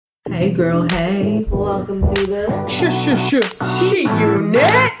Hey girl, hey. Welcome to the She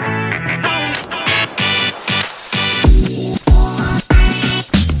Unit.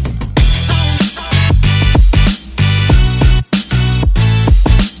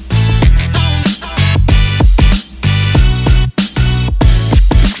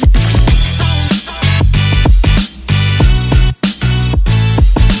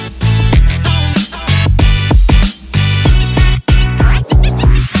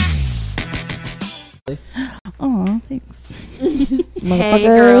 Oh, thanks. Hey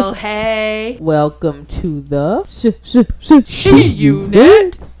girl, hey. welcome to the She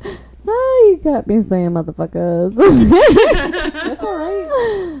Unit. Oh, you got me saying motherfuckers. That's all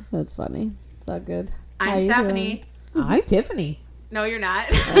right. That's funny. It's all good. How I'm you Stephanie. I'm Tiffany. No, you're not.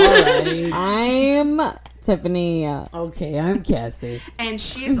 All right. I'm Tiffany. Okay, I'm Cassie. And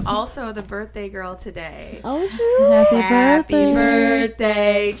she's also the birthday girl today. Oh, shoot. Happy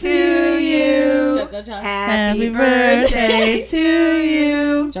birthday to you. Happy birthday to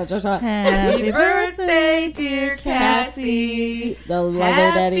you. Happy birthday, dear Cassie. The lover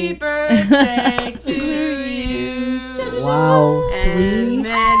Happy daddy. birthday to you. Wow. And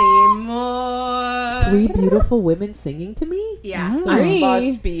many more. Three beautiful women singing to me? Yeah.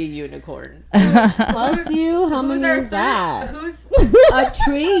 Three. be a unicorn. Plus you, how many our is that? Who's A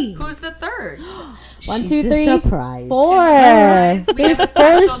tree. who's the third? One, She's two, a three, surprise. 4. We have There's a 4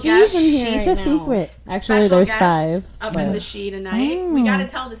 special she's guest. in here. She's right a now. secret. Actually, Special there's guest 5. up in the she tonight. Oh. We got to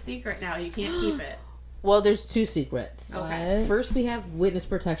tell the secret now. You can't keep it. Well, there's 2 secrets. Okay. First, we have witness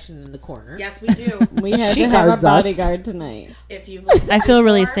protection in the corner. Yes, we do. We had She to have a guards us. bodyguard tonight. If you've Oh, listened I feel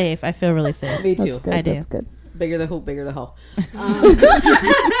really before, safe. I feel really safe. Me too. That's good. I do. That's good. Bigger the hoop, bigger the hole.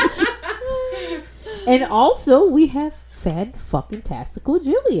 And also, we have fan-fucking-tastical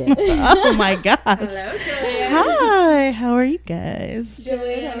Jillian. Oh my gosh. Hello, Jillian. Hi, how are you guys?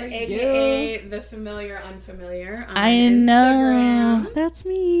 Jillian, aka the familiar unfamiliar. On I know. Instagram. That's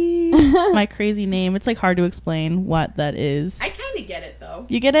me. My crazy name. It's like hard to explain what that is. I kind of get it though.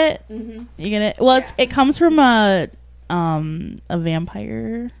 You get it? Mm-hmm. You get it? Well, it comes from a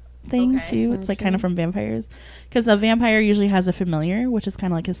vampire thing Okay. too. It's like kind of from vampires. Cuz a vampire usually has a familiar, which is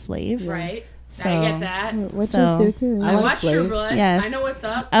kind of like his slave. Right. So I get that. Witches So- do too. I I like watch True slaves. Blood. Yes. I know what's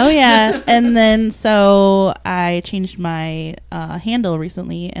up. Oh yeah, and then so I changed my handle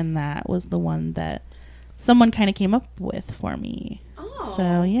recently, and that was the one that someone kind of came up with for me. Oh.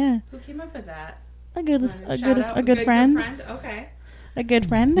 So yeah, Who came up with that? a good Shout out. a good friend, Okay. a good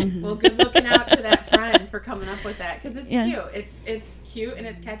friend. Well, good looking out to that friend for coming up with that because it's Yeah. cute. It's cute and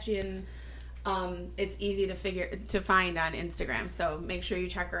it's catchy and it's easy to find on Instagram. So make sure you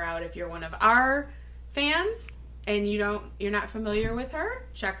check her out if you're one of our fans and you're not familiar with her.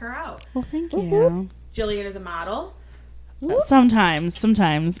 Check her out. Well, thank you. Jillian is a model. Sometimes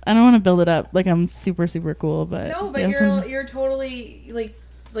I don't want to build it up like I'm super cool, but No, but yeah, you're totally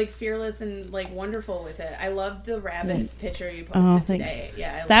like fearless and like wonderful with it. I loved the rabbit Thanks. picture you Oh, posted thanks. today.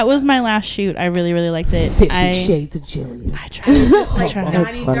 Yeah, I that loved was my last shoot. I really liked it. 50 I Shades of Jillian. I tried. Just I like tried.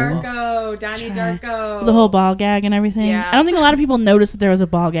 Donnie funny. Donnie Try. Darko. The whole ball gag and everything. Yeah. I don't think a lot of people noticed that there was a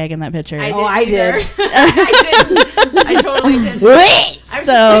ball gag in that picture. I did. I did. I totally did. I was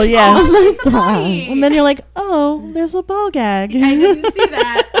So, just like, yes. oh, she's funny. And then you're like, oh, there's a ball gag. I didn't see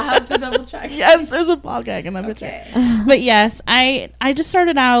that. I'll have to double check. Yes, there's a ball gag in that picture. Okay. But yes, I just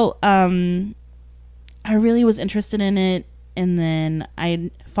started out. I really was interested in it, and then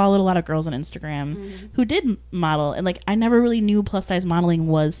I followed a lot of girls on Instagram who did model, and like I never really knew plus size modeling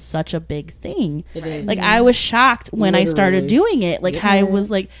was such a big thing. It is. Like I was shocked when I started Literally. doing it. Like I was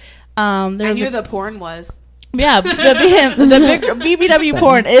like, I there's knew the porn was. yeah, the big BBW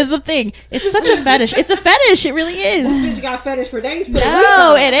porn is a thing. It's such a fetish. It's a fetish. It really is. Bitch got fetish for days.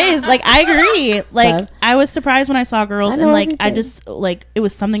 No, it is. Like I agree. Like Stuff. I was surprised when I saw girls I and know like I everything. just like it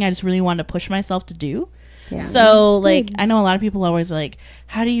was something I just really wanted to push myself to do. Yeah. So like I know a lot of people always like,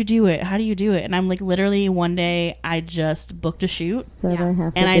 how do you do it? How do you do it? And I'm like literally one day I just booked a shoot Said Yeah. I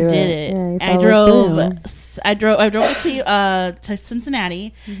have to and I do did it. Yeah, you I followed drove through. I drove to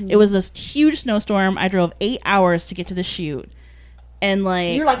Cincinnati. It was a huge snowstorm. I drove 8 hours to get to the shoot. And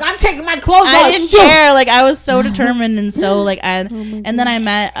like You're like, I'm taking my clothes off. I didn't shoot. care. Like I was so determined and so like Oh and then I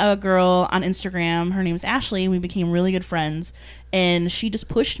met a girl on Instagram. Her name's Ashley. And we became really good friends. And she just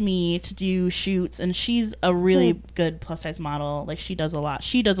pushed me to do shoots. And she's a really good plus size model. Like she does a lot.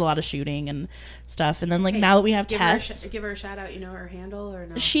 She does a lot of shooting and stuff. And then like Hey, now that we have give Tess, give her a shout out. You know her handle or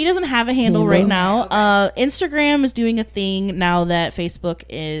no? she doesn't have a handle right now. Okay. Instagram is doing a thing now that Facebook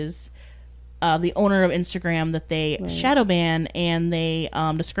is the owner of Instagram that they shadow ban and they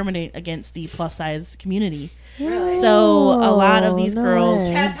discriminate against the plus size community. Really? So a lot of Oh, these no girls,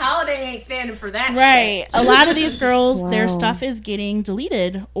 way. Tess Holiday ain't standing for that right? A lot of these girls, their Wow. stuff is getting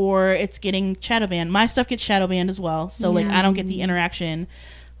deleted or it's getting shadow banned. My stuff gets shadow banned as well. So like I don't get the interaction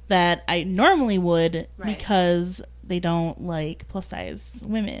that I normally would Right. because they don't like plus size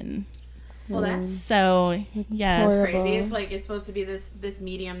women. Well, that's So yes, horrible. crazy. It's like it's supposed to be this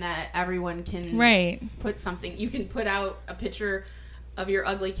medium that everyone can Right. put something. You can put out a picture of your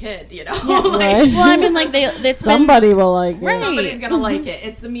ugly kid, you know. Right. well, I mean, like it's been Somebody will like it. Right. Somebody's gonna like it.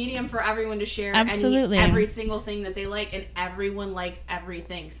 It's the medium for everyone to share Absolutely. every single thing that they like, and everyone likes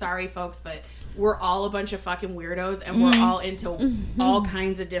everything. Sorry, folks, but we're all a bunch of fucking weirdos, and we're all into all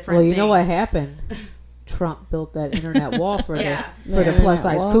kinds of different. Well, you know what things. happened? Trump built that internet wall for Yeah. the plus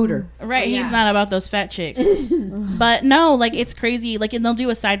size wall. cooter. right. Yeah. He's not about those fat chicks. But no, like it's crazy. Like, and they'll do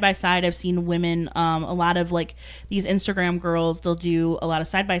a side by side. I've seen women, a lot of like these Instagram girls. They'll do a lot of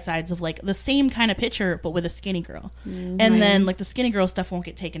side by sides of like the same kind of picture, but with a skinny girl. And then like the skinny girl stuff won't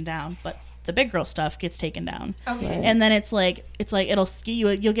get taken down, but the big girl stuff gets taken down. Okay. Right. And then it's like it'll ski you.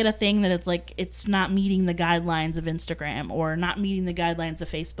 You'll get a thing that it's like it's not meeting the guidelines of Instagram or not meeting the guidelines of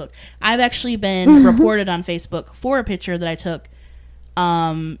Facebook. I've actually been reported on Facebook for a picture that I took,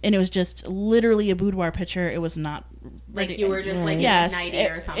 and it was just literally a boudoir picture. It was not Like you were just like yes, in a nightie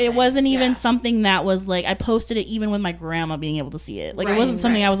it, or something. it wasn't even Yeah. something that was like I posted it even with my grandma being able to see it. Like Right, it wasn't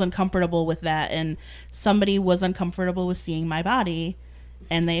something right. I was uncomfortable with that, and somebody was uncomfortable with seeing my body,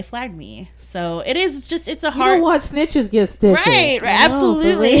 and they flagged me. So it is. It's just it's a You hard. know what? Snitches get stitches. Right, I know, for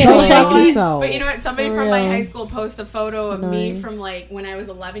absolutely. real. Go Like, fuck But yourself. you know what? Somebody For from my real. high school posted a photo of me Annoying. from like when I was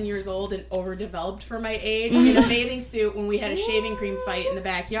 11 years old and overdeveloped for my age in a bathing suit when we had a shaving cream fight in the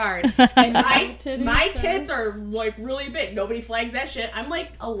backyard. And my tits are like really big. Nobody flags that shit. I'm like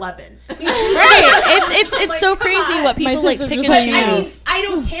 11. Right. It's I'm like, so come crazy on. what people My like tits are pick just and like I mean, choose. I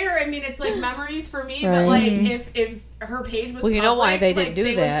don't care. I mean, it's like memories for me. But Right. like, if her page was Well, you know why public, they didn't like, do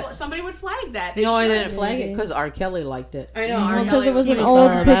they that? would somebody would flag that. You know why they should. didn't flag it? Because R. Kelly liked it. I know. Well, R. because Kelly it was was an all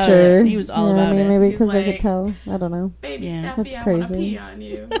old about picture. it. He was all You know what about I mean? it. Maybe He's because they like- could tell. I don't know. Baby Yeah. Steffi, That's I want to crazy. pee on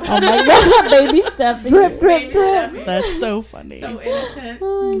you. Oh my god, baby Stephanie. Drip, drip, Baby drip. Steffi. That's so funny. So innocent.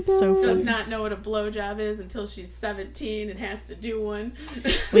 Oh my It's so God. Does funny. not know what a blowjob is until she's 17 and has to do one.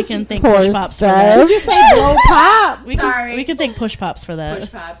 We can thank Poor Push Pops for Steph. that. Did you say blow pop? Sorry. We can thank Push Pops for that.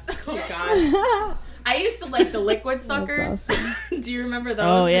 Push pops. Oh god. I used to like the liquid suckers. Do you remember those?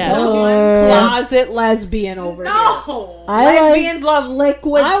 Oh, The yeah. children's Oh. ones? Closet lesbian over here. No. Lesbians love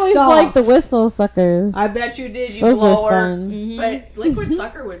liquid I always stuff. like the whistle suckers. I bet you did. You those were blower. fun. Mhm. But liquid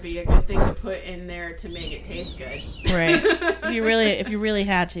sucker would be a good thing to put in there to make it taste good. Right. If you really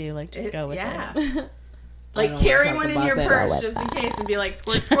had to, like, just go with yeah. it. I Like don't carry talk one in about your that. purse Go with just in that. case and be like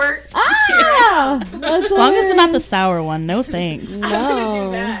squirt squirt. Ah, that's As long as it's not the sour one, no thanks. I'm gonna do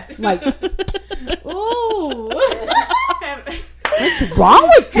No. that. Like, Ooh. what's wrong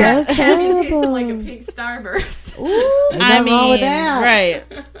with That's this? Have you tasted terrible. like a pink starburst? Ooh. There's I nothing wrong with mean, that.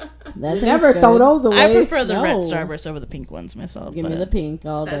 right. That You tastes never good. throw those away. I prefer the red No. Starburst over the pink ones myself. Give me but the pink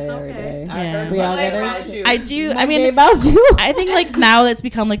all day, That's every okay. day. Yeah. We all Like get about it. you. I do. I Monday mean, about you. I think like now that's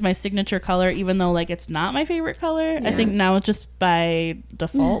become like my signature color, even though like it's not my favorite color. I think now it's just by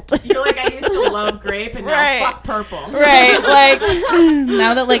default. You're like, I used to love grape and now Right. fuck purple. Right, like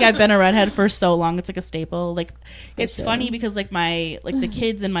now that like I've been a redhead for so long, it's like a staple. Like it's sure. funny because like the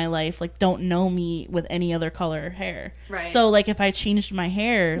kids in my life like don't know me with any other color hair. Right. So like if I changed my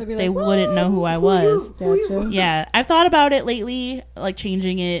hair, They'd be they like, wouldn't know who I was. Gotcha. Yeah, I've thought about it lately, like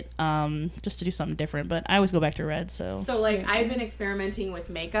changing it, just to do something different. But I always go back to red. So So like I've been experimenting with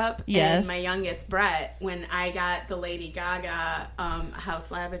makeup. Yes. And my youngest Brett, when I got the Lady Gaga House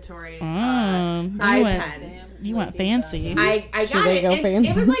Laboratories eye pen. you went fancy. I got they it. go And fancy?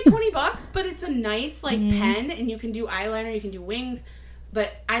 it was like $20, but it's a nice like pen, and you can do eyeliner, you can do wings. But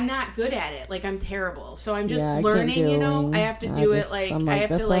I'm not good at it. Like I'm terrible. So I'm just Yeah, I can't learning. do a You know, wing. I have to I do it just- like I'm I like, have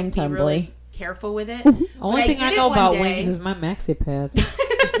that's to why like I'm be tumbly. really careful with it. Only But I thing I did know it one about day. wings is my maxi pad.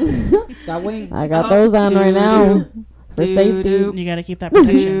 Got wings. I got Oh. those on right now for safety. You got to keep that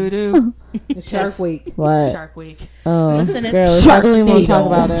protection. It's Shark Week. What? Shark Week. Oh, Listen, it's girl, we definitely won't talk Sharknado.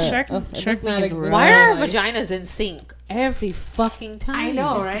 about it. Shark, Ugh, it Shark does not Week is exist. rough. Why are Like, vaginas in sync every fucking time? I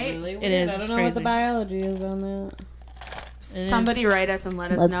know, it's right? really It weird. is, I don't it's know what the crazy. biology is on that. It is. Somebody write us and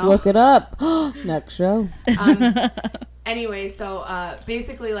let us Let's know. look it up. Next show. Anyway, so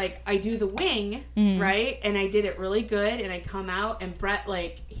basically, like, I do the wing, right? And I did it really good, and I come out, and Brett,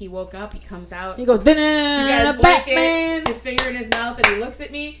 like, he woke up, he comes out. He goes, He's got "Da-na-na-na-na, his blanket, Batman. his finger in his mouth, and he looks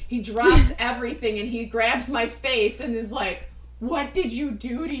at me. He drops everything, and he grabs my face, and is like, what did you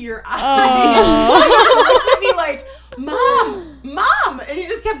do to your eyes? Oh. He looks at me like, Mom, and he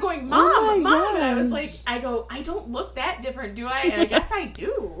just kept going, Mom, Oh my Mom, and I was gosh. like, I don't look that different, do I? And I guess I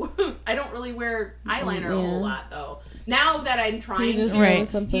do. I don't really wear eyeliner a whole Yeah. lot though. Now that I'm trying just to, Right. knows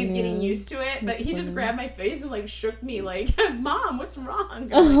something. he's getting yeah. used to it, but That's he just funny. grabbed my face and like shook me like, Mom, what's wrong?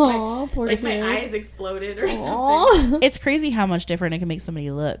 And, like, Aw, poor like my kid. eyes exploded or something. Aw. It's crazy how much different it can make somebody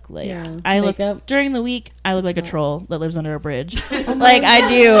look. Like Yeah. I look Makeup. during the week, I look like a Nuts. troll that lives under a bridge. Oh my Like I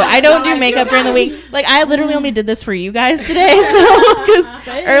do. I don't No, I do do makeup during the not. week. Like I literally only did this for you guys today. So because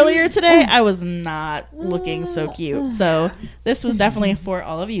Thanks. earlier today I was not looking so cute. So this was definitely for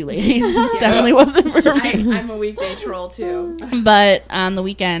all of you ladies. Definitely wasn't for me. I'm a weekday troll too. But on the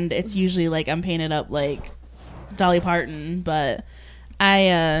weekend, it's usually like I'm painted up like Dolly Parton. But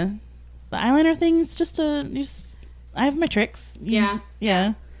the eyeliner thing is just I have my tricks. Yeah.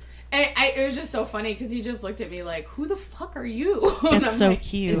 Yeah. And it was just so funny because he just looked at me like, "Who the fuck are you?" And It's I'm so like,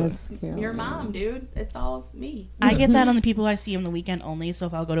 cute. That's cute. Your mom, dude. It's all me. I get that on the people I see on the weekend only. So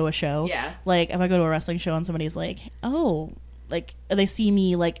if I'll go to a show, Yeah. like if I go to a wrestling show and somebody's like, oh, like they see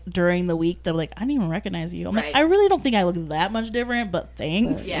me like during the week, they're like, I didn't even recognize you. I'm Right. like, I really don't think I look that much different, but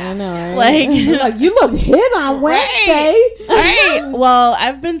thanks. Yeah. I know, right? Like, like you looked hit on Wednesday. right. Well,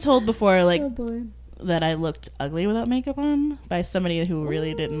 I've been told before, like, Oh boy. that I looked ugly without makeup on by somebody who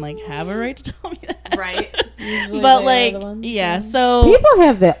really didn't like have a right to tell me that. Right. Usually But they are like, the ones, yeah. So People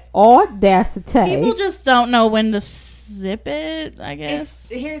have the audacity. people just don't know when to sip it, I guess.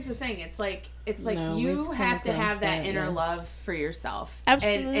 Here's the thing. It's like No, you we've come have to across have that that, inner yes. love for yourself.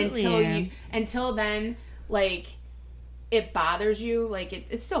 Absolutely, And yeah. until then, like it bothers you. Like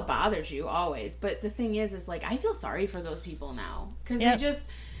it still bothers you always. But the thing is like I feel sorry for those people now because Yep.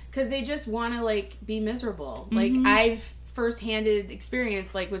 they just want to like be miserable. Mm-hmm. Like I've firsthand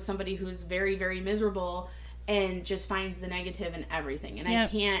experience like with somebody who's very very miserable and just finds the negative in everything, and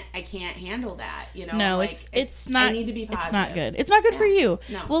Yep. I can't handle that. You know, No, like, it's not. I need to be positive. It's not good. It's not good for Yeah. you.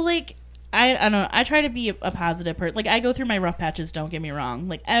 No. Well, like I don't know. I try to be a positive person. Like I go through my rough patches. Don't get me wrong.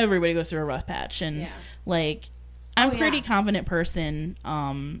 Like everybody goes through a rough patch, and Yeah. like I'm Oh, a pretty yeah. confident person.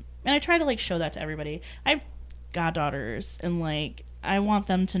 And I try to like show that to everybody. I have goddaughters, and like I want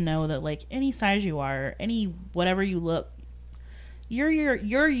them to know that like any size you are, any whatever you look, you're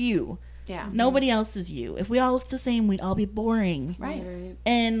you. Yeah. Nobody else is you. If we all looked the same, we'd all be boring. Right.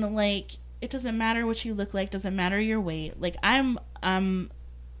 And like it doesn't matter what you look like, doesn't matter your weight. Like I'm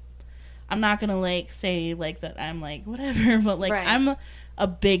not gonna like say like that I'm like whatever, but like Right. I'm a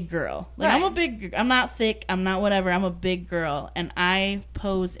big girl. Like I'm a Right. big I'm not thick, I'm not whatever, I'm a big girl, and I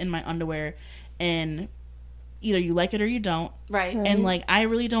pose in my underwear, and either you like it or you don't. Right. Right. And like I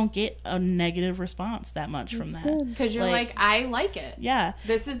really don't get a negative response that much from that. good. Because you're like, I like it. Yeah.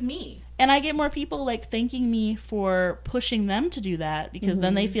 This is me. And I get more people like thanking me for pushing them to do that because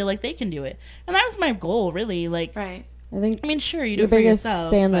then they feel like they can do it. And that was my goal, really. Like, Right. I think I mean, sure, you do your it for biggest yourself.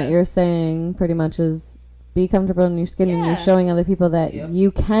 stand that but- you're saying pretty much is be comfortable in your skin, and Yeah. you're showing other people that Yep. you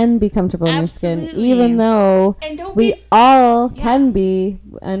can be comfortable in your skin, Absolutely. even though And don't we be all Yeah. can be.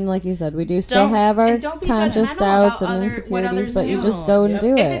 And like you said, we do still Don't- have our and don't be conscious judgmental doubts about and what insecurities, others but you do. just go and Yep.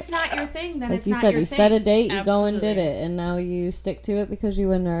 do If it. it's not your thing, then Like it's you not said, your you thing. set a date, you go and did Absolutely. it, and now you stick to it because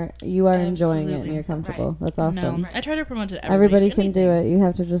you are enjoying it and Absolutely. you're comfortable. That's No, awesome. I try to promote it to Everybody everybody. can do it. You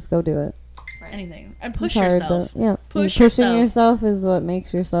have to just go do it. Right. Anything. And push It's hard, yourself. but yeah, Push pushing yourself. yourself is what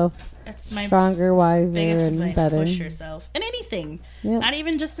makes yourself That's my stronger, wiser, biggest and advice. better. Push yourself. In anything. Yep. Not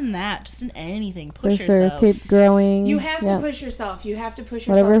even just in that. Just in anything. For Push sure, yourself. keep growing. You have yeah. to push yourself. You have to push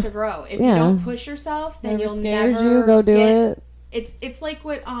Whatever yourself to grow. If yeah. you don't push yourself, then Whatever you'll scares never you, go do get, it. It's like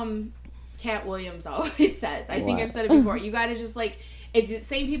what Cat Williams always says. I think What? I've said it before. You got to just like if the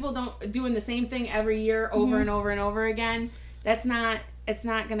same people don't doing the same thing every year over Mm-hmm. and over and over again. It's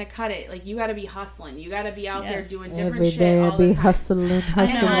not gonna cut it. Like you got to be hustling. You got to be out there Yes. doing different Every shit day all I the be time. hustling, I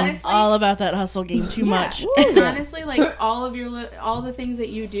hustling. know honestly- all about that hustle game too Yeah. much. And Yes. honestly, like all of all the things that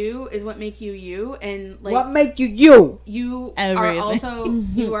you do is what make you you, and like What make you you? you Everything. are also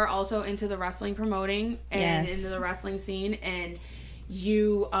you are also into the wrestling promoting and Yes. into the wrestling scene, and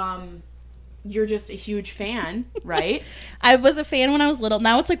you you're just a huge fan, right? I was a fan when I was little.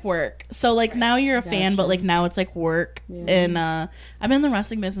 Now it's like work. So like now you're a fan, but Gotcha. like now it's like work. Yeah. And I've been in the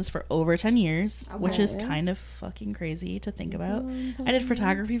wrestling business for over 10 years, which Okay. is kind of fucking crazy to think about. I did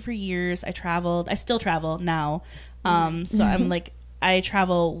photography for years. I traveled. I still travel now. So I'm like I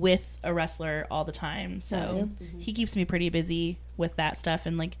travel with a wrestler all the time. So he keeps me pretty busy with that stuff,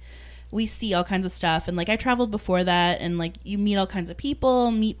 and like we see all kinds of stuff, and like I traveled before that, and like you meet all kinds of people,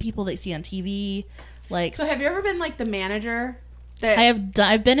 meet people that you see on TV. Like So have you ever been like the manager? That,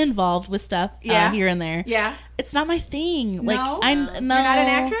 I've been involved with stuff Yeah. here and there. yeah. It's not my thing. Like No? I'm You're not an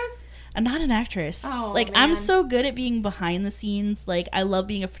actress? I'm not an actress. Oh, like I'm man. so good at being behind the scenes. Like I love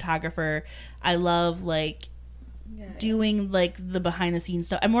being a photographer. I love like doing like the behind the scenes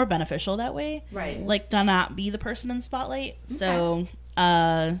stuff. I'm more beneficial that way. Right. Like to not be the person in the spotlight. So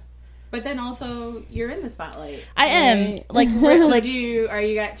But then also you're in the spotlight. I am Right. like So like do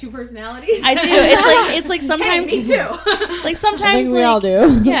you got two personalities? I do. It's like sometimes Hey, me too. like I sometimes think we like, all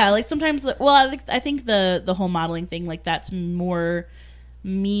do. yeah, like sometimes well I think the whole modeling thing, like that's more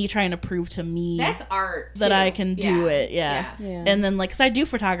me trying to prove to me That's art that too. I can do it. Yeah. Yeah. And then like because I do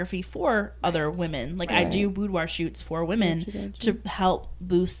photography for other women, like I Right. do boudoir shoots for women Gotcha. to help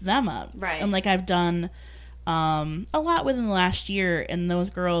boost them up. Right. And like I've done a lot within the last year, and those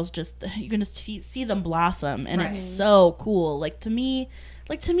girls just you can just see them blossom, and Right. it's so cool. Like to me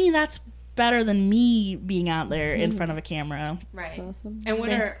that's better than me being out there in front of a camera. Right. That's awesome. And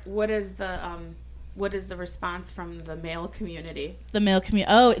Same. what is the response from the male community? The male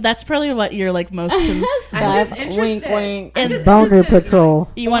community. Oh, that's probably what you're like most. I'm Stop. just Wink, interested. wink. I'm just Boner interested.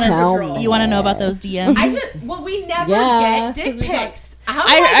 Patrol. You want Tell Patrol. me. You want to know about those DMs? We never Yeah, get 'cause dick we talk- pics. How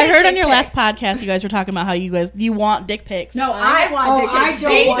do I I get heard on dick your last pics? podcast you guys were talking about how you want dick pics. No, I want Oh, dick I pics.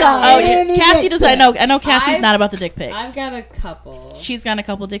 don't She want does. Oh, any yeah. Cassie dick does. I know Cassie's I've- not about the dick pics. I've got a couple. She's got a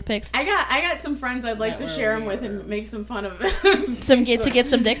couple dick pics. I got some friends I'd like That to were share them with weird. and make some fun of. Get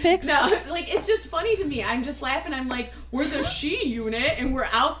some dick pics. No, like it's just funny to me. I'm just laughing. I'm like, we're the she unit, and we're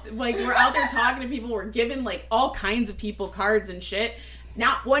out there talking to people. We're giving like all kinds of people cards and shit.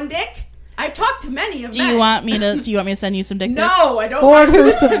 Not one dick. I've talked to many of Do them. you want me to send you some dick pics? No, I don't. Forward want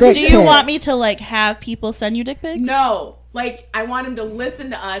her some to. dick Do you pics. want me to like have people send you dick pics? No, like I want him to listen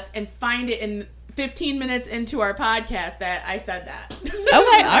to us and find it in 15 minutes into our podcast that I said that.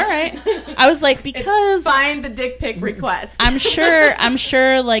 Okay, all right. I was like because Find the dick pic request. I'm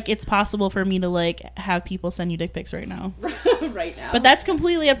sure like it's possible for me to like have people send you dick pics right now. right now. But that's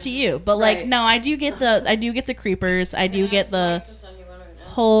completely up to you. But like Right. no, I do get the creepers. I do get the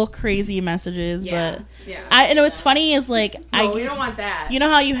whole crazy messages, yeah, but yeah. I know what's funny is like No, we don't want that. you know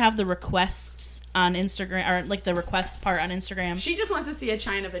how you have the requests on Instagram or like the requests part on Instagram. She just wants to see a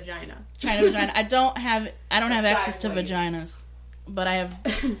China vagina. China vagina. I don't have access to Sideways. vaginas, but I have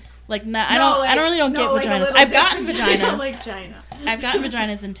like no, No, I don't really don't no, get like a vaginas. little I've gotten dick vaginas. like China. I've gotten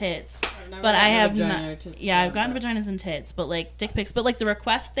vaginas and tits. But I have not. Yeah, I've gotten vaginas and tits, but like dick pics. But like the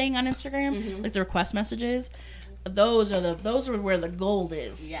request thing on Instagram, like the request messages, those are where the gold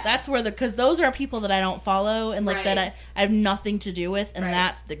is. Yes. That's where because those are people that I don't follow and like that Right. I have nothing to do with, and Right.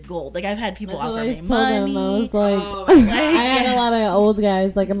 that's the gold. Like I've had people That's what offer I me told money. him. I was like, Oh my god. I had a lot of old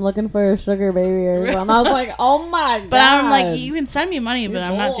guys like, I'm looking for a sugar baby or something. I was like, oh my god. but I'm like, you can send me money, but You're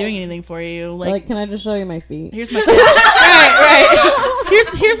I'm not gold. doing anything for you. like, can I just show you my feet? Here's my right.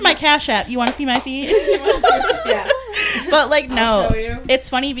 Here's my Cash App. You want to see my feet? Yeah. But like I'll no, show you. it's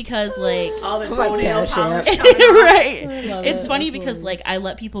funny because like All the My toenail Cash polish App. coming off. right. I love It's it. funny That's because like hilarious. I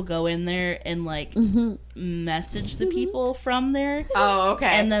let people go in there and like message the people from there, Oh, okay.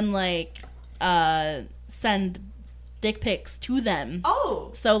 and then like send dick pics to them.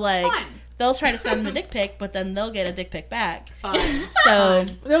 oh, So like fun. they'll try to send them a dick pic, but then they'll get a dick pic back. Fun. So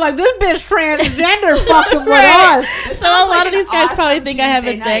They're like, this bitch transgender fucking with Right. us. so a lot like of an these guys probably awesome think I have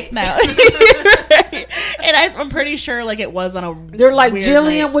a Tuesday dick night. now. Right. And I'm pretty sure like it was on a They're like weird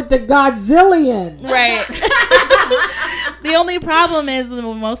Jillian night. with the Godzillion. Right. The only problem is that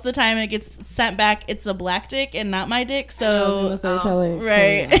most of the time it gets sent back. It's a black dick and not my dick. I was gonna So say probably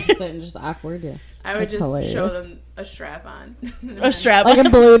right. totally opposite and just awkward. Yes, I would That's just hilarious. show them a strap on. a strap. like a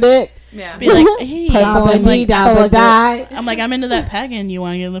blue dick. Yeah. Be like, hey, Purple I'm and like, Dabba die. I'm like, I'm into that pegging. You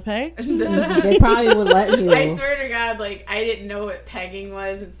want to get in the peg? They probably would let you. I swear to God, like I didn't know what pegging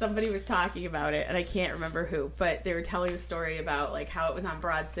was, and somebody was talking about it, and I can't remember who, but they were telling a story about like how it was on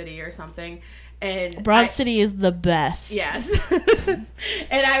Broad City or something, and Broad I- City is the best. Yes, and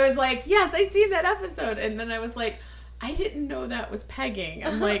I was like, yes, I seen that episode, and then I was like, I didn't know that was pegging.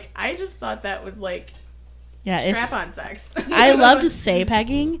 I'm like, I just thought that was like Yeah, it's. strap-on sex. I love to say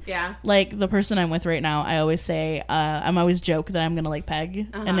pegging. Yeah. Like the person I'm with right now, I always say, I'm always joke that I'm gonna like peg,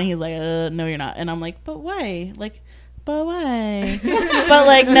 and then he's like, no, you're not, and I'm like, but why? Like, but why? But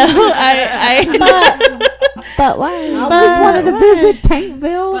like, no, I But why? I always wanted to visit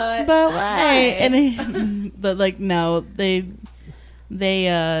Tankville. But why? And the like, no,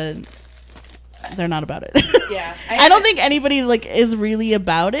 they're not about it. yeah, I don't think anybody like is really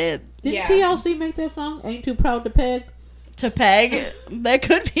about it Didn't Yeah. TLC make that song? Ain't Too Proud to Peg? to peg. That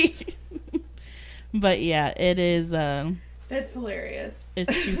could be, but yeah, it is. that's hilarious.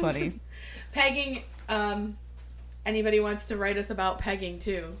 It's too funny. Pegging, anybody wants to write us about pegging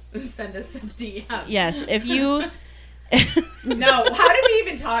too, send us some DM. Yes, if you. No, how did we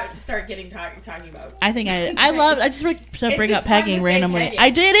even talking about? I think I just like to bring just up fun to pegging say randomly.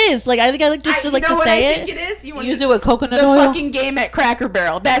 pegging. It is like I think I like just to you like know to what say I think it. it is? You want Use it with coconut the oil. fucking game at Cracker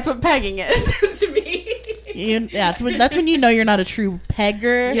Barrel. That's what pegging is to me. That's when you know you're not a true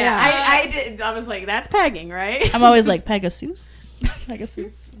pegger. Yeah, I did. I was like, that's pegging, right? I'm always like Pegasus.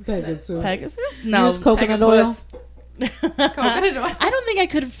 Pegasus. Pegasus? No. Use coconut oil. Coconut oil. I don't think I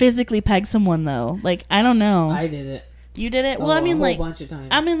could physically peg someone though. Like I don't know. I did it. You did it? Oh, Well, I mean a whole like bunch of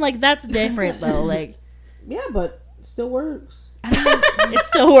times. that's different though. Like Yeah, but it still works. I don't know. It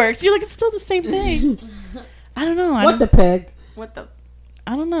still works. You're like it's still the same thing. I don't know. What the peg? What the?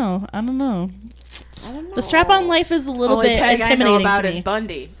 I don't know. I don't know. The strap-on life is a little Only bit peg I know intimidating about to is me.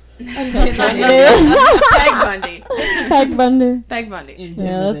 Bundy. Peg Peg Bundy. Bundy. Peg Bundy.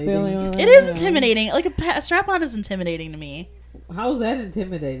 Yeah, that's the only one. It is intimidating. Like a strap-on is intimidating to me. How's that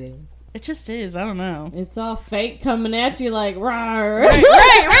intimidating? It just is. I don't know. It's all fake coming at you like rawr. Right.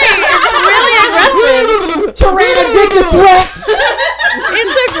 It's really aggressive. Tyrannosaurus Rex!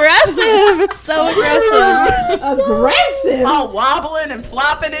 It's aggressive. It's so aggressive. Aggressive! All wobbling and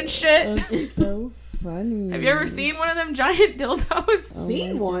flopping and shit. That's so funny. Have you ever seen one of them giant dildos?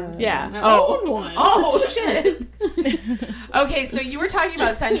 Seen one? Yeah. I own one. Oh shit. Okay, so you were talking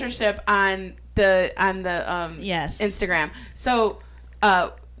about censorship on the Yes. Instagram. So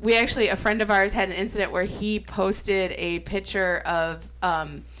we actually, a friend of ours had an incident where he posted a picture of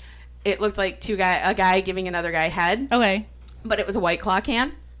it looked like a guy giving another guy head, Okay. but it was a White Claw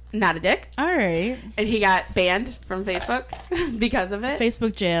can, not a dick, All right. and he got banned from Facebook because of it.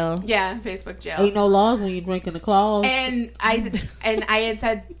 Facebook jail. Yeah, Facebook jail. Ain't no laws when you drinking the claws. And I had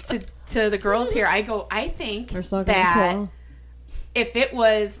said to the girls here, I think Or sucking that a claw. if it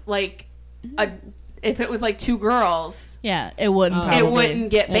was like two girls, Yeah, it wouldn't. Oh. Probably. it wouldn't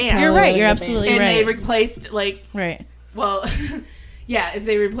get It banned. probably You're right. wouldn't You're get absolutely And they right. replaced Right. well, yeah, if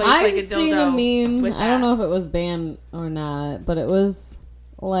they replaced like a I've seen a dildo meme. with I don't that. know if it was banned or not, but it was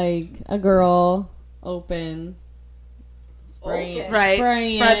like a girl open spraying, Right,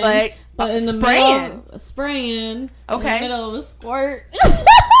 spraying, spread like but in the spraying. middle, spraying. In Okay. the middle of a squirt.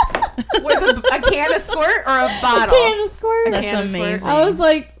 Was a can of squirt or a A bottle? can of squirt. That's can of squirt. amazing. I was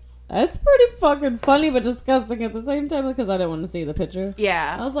like, that's pretty fucking funny, but disgusting at the same time because I didn't want to see the picture.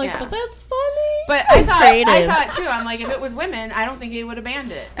 Yeah, I was like, yeah. but that's funny. But I creative. thought too. I'm like, if it was women, I don't think they would have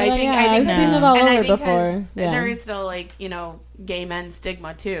banned it. But I think I've no. seen it all and I over think 'cause before. Yeah. there is still like gay men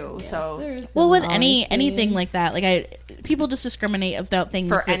stigma too. Yes, So there's well, with gonna any always be. anything like that, like people just discriminate about things.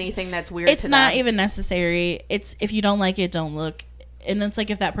 for that- anything that's weird, it's to not them. even necessary. It's if you don't like it, don't look. And it's like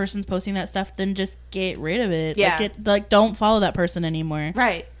if that person's posting that stuff, then just get rid of it. Yeah. Like don't follow that person anymore.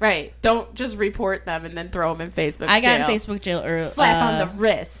 Right. Don't just report them and then throw them in Facebook. I got jail. in Facebook jail or Slap on the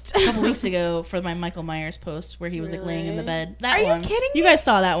wrist. a couple weeks ago for my Michael Myers post where he was like laying in the Really? bed. That Are you one. kidding You me? guys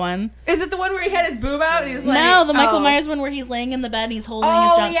saw that one? Is it the one where he had his boob out and he was like, No, the Michael oh. Myers one where he's laying in the bed and he's holding his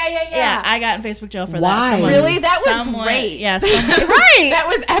Oh junk. yeah. Yeah, I got in Facebook jail for Why? that. Someone- Really? That was great. Yeah, right. That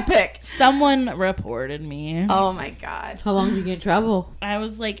was epic. Someone reported me. Oh my god. How long did you get in trouble? I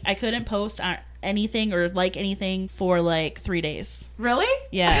was like, I couldn't post on anything or like anything for like 3 days. Really?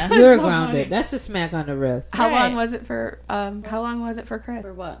 Yeah. You're so grounded. funny. That's a smack on the wrist. How Right. long was it for? How long was it for Chris?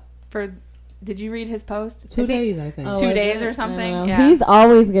 For what? For did you read his post? 2 I think- days, I think. Oh, 2 is days it? or I something? don't know. Yeah. He's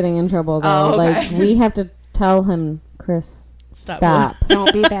always getting in trouble though. Oh, okay. Like we have to tell him, Chris, Stop. stop.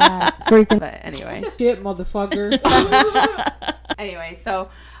 Don't be bad. Freaking. But anyway. Shit, motherfucker. Anyway, so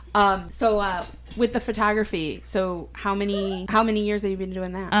with the photography, so how many years have you been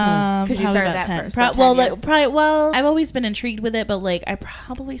doing that? 'Cause you probably started about that 10. first, so 10 years. I've always been intrigued with it, but like I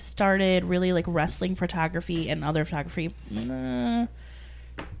probably started really like wrestling photography and other photography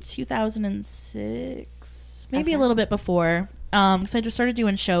 2006, maybe Okay. a little bit before. Because I just started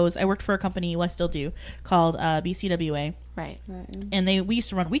doing shows. I worked for a company, well, I still do, called BCWA, Right. and we used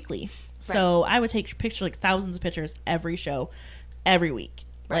to run weekly. So I would take pictures, like thousands of pictures every show, every week,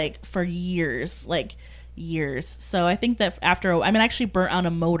 like for years. So I think that I actually burnt out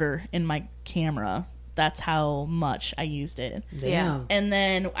a motor in my camera. That's how much I used it. Damn. And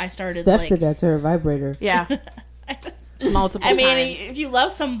then I started Steph like, did that to her vibrator. Yeah. Multiple I mean, times. if you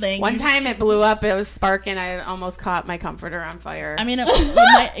love something, One you time it blew up. It was sparking. I almost caught my comforter on fire. I mean, you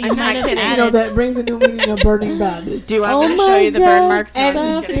might I'm not have kidding. You know, added. that brings a new meaning of burning bed. Do you want Oh me to show my you the burn God, marks? No, I'm just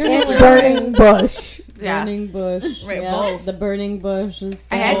stop, kidding. you're And hilarious. burning bush. Yeah. Burning bush. Right, yeah, both. the burning bush is.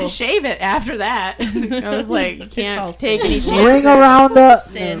 I had to still- shave it after that. I was like, you all can't take any Ring chances. around the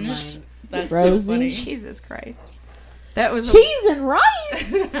Singed. That's so Rosie. funny. Jesus Christ. That was cheese and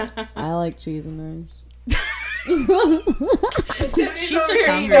rice. I like cheese and rice. Tiffany's She's over just here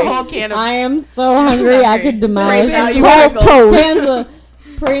eating hungry. a whole can of I am so hungry. I hungry. could demolish Great value whole Pringles. cans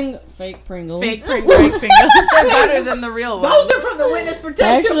of fake Pringles. fake Pringles. They're better than the real ones. Those are from the witness protection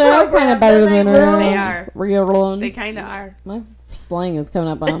Actually, they're program. kind of better Them than ain't real. her They are. real ones. They kind of are. My slang is coming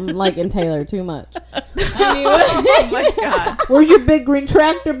up. I'm liking Taylor too much. Oh my god. Where's your big green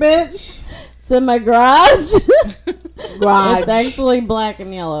tractor, bitch? It's in my garage. Garage. It's actually black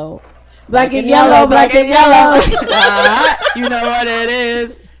and yellow. Black and yellow, black and yellow. You know what it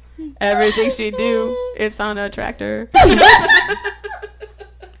is. Everything she do, it's on a tractor.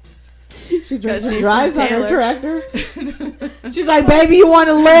 She drinks and she's drives from on her Taylor. tractor. She's like, baby, you want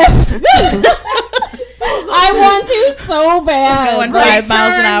to lift? I want to so bad. Going Right 5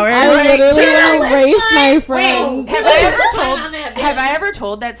 miles an turn. hour. I literally want to race my friend. Have I ever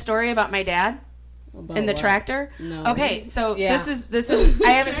told that story about my dad and the tractor? No. Okay, so Yeah. this is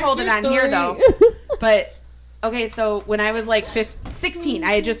I haven't told it on here though. But okay, so when I was like 16,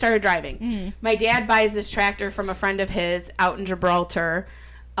 I had just started driving. My dad buys this tractor from a friend of his out in Gibraltar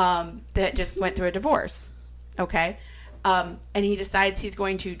that just went through a divorce. Okay. And he decides he's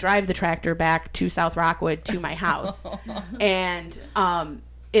going to drive the tractor back to South Rockwood to my house. And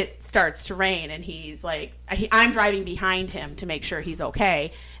it starts to rain, and he's like, I'm driving behind him to make sure he's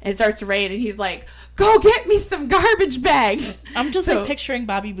okay. And it starts to rain, and he's like, go get me some garbage bags. I'm just So- like picturing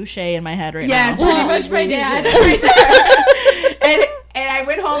Bobby Boucher in my head right Yes, now. pretty much my dad. Right there. and I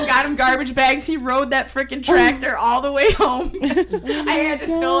went home, got him garbage bags. He rode that freaking tractor all the way home. I had to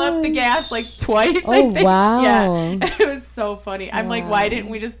fill up the gas like twice. I Oh, think. wow. Yeah, it was so funny. I'm like, why Wow. didn't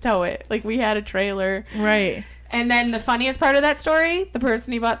we just tow it? Like, we had a trailer. Right. And then the funniest part of that story, the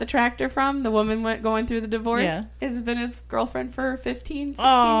person he bought the tractor from, the woman going through the divorce, Yeah. has been his girlfriend for 15, 16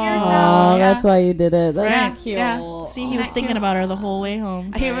 Aw. years Oh, now. Yeah. that's why you did it. That's Yeah, cute. yeah. See, he was thinking about her the whole way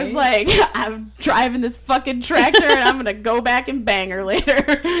home. He was like, I'm driving this fucking tractor and I'm going to go back and bang her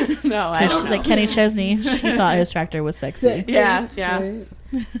later. No, I She's don't know. like Kenny Chesney. She thought his tractor was sexy. Yeah, yeah. Right.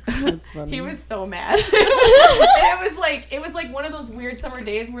 That's funny. He was so mad. And it was like one of those weird summer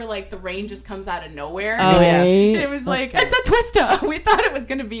days where like the rain just comes out of nowhere. Oh, yeah. Right? And it was like, That's it's a twister. We thought it was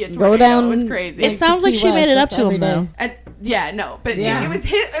going to be a tornado. Go down. It was crazy. It sounds like Key she made it West, up to that's him, every though. day. Yeah, no, but Yeah.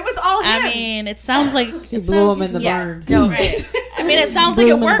 it was all him. I mean, it sounds like She it blew sounds- him in the yeah, burn. no, Right. I mean, it sounds like it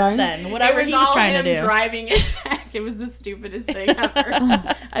Bloom and worked Barn. then. Whatever it was he was all trying him to do. driving it back. It was the stupidest thing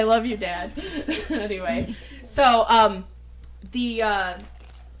ever. I love you, Dad. Anyway, so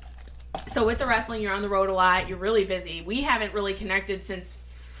so with the wrestling, you're on the road a lot. You're really busy. We haven't really connected since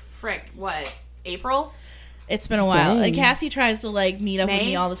April. It's been a while. Like Dang. Cassie tries to like meet up with May?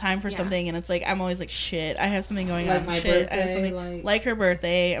 me all the time for Yeah. something, and it's like I'm always like, shit, I have something going Like on. my Shit, I have birthday, something like- her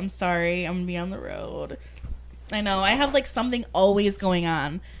birthday. I'm sorry, I'm gonna be on the road. I know. I have like something always going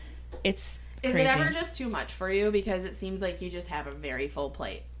on. It's Is crazy. it ever just too much for you? Because it seems like you just have a very full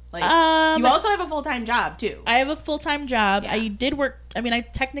plate. Like Um, you also have a full time job too. I have a full time job. Yeah. I did work. I mean, I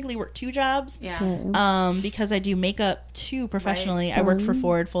technically work 2 jobs. Yeah. Because I do makeup too professionally. I work for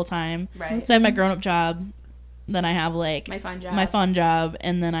Ford full time. Right. So I have my grown up job. Then I have like My fun job. my fun job,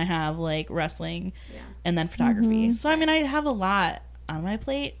 and then I have like wrestling, Yeah. and then photography. So I mean, I have a lot on my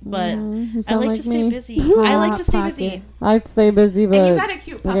plate, but Mhm, you I sound like like to stay me. busy. I like to Hot stay pocket. busy. I stay busy, but And you got a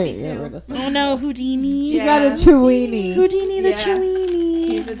cute puppy okay, yeah, too. we're just- Oh no, Houdini! She Yeah. got a Chewini. Houdini the Yeah. Chewini.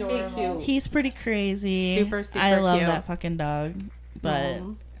 He's adorable. He's pretty crazy. Super, super I love cute. that fucking dog, but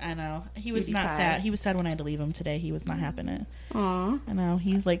Aw. I know he was Cutie not pie. sad. He was sad when I had to leave him today. He was not having it. Aw. I know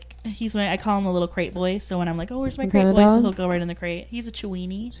he's like I call him a little crate boy. So when I'm like, oh, where's my What crate kind boy? of So dog? he'll go right in the crate. He's a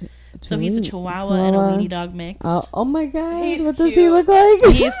Chewini. So he's a Chewini- Chihuahua and a weenie dog mix. Oh my god, He's what does he cute. look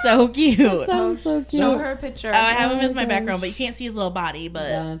like? He's so cute. That sounds so cute. Show her a picture. Oh, I have him Oh as my my background, gosh. but you can't see his little body. But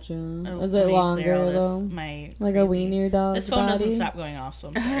Gotcha. oh, Is let it me longer clear all this, though? My Like a crazy- weenie dog This phone body? doesn't stop going off, so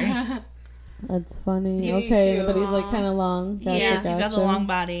I'm sorry. That's funny. He's okay, cute. but he's like kind of long. Gotcha, Yes, he's got the gotcha. long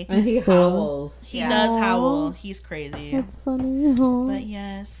body. And he That's cool. howls. He Yeah. does Aw. howl. He's crazy. That's funny. Aw. But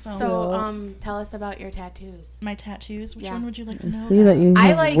yes, So, tell us about your tattoos. my tattoos. Which Yeah. one would you like to I know? see that you I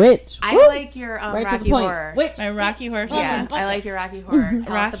have like- witch. I Woo! like your right to the Rocky point. Horror. Witch. My Rocky Horror. Yeah, I like your Rocky Horror.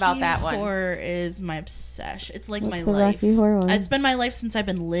 Tell us about that one. Horror is my obsession. It's like What's my the life. Rocky Horror one? It's been my life since I've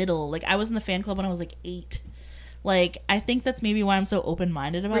been little. Like I was in the fan club when I was like 8. Like I think that's maybe why I'm so open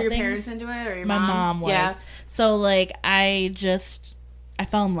minded about Were your things. parents into it or your My mom was. Yeah. So like I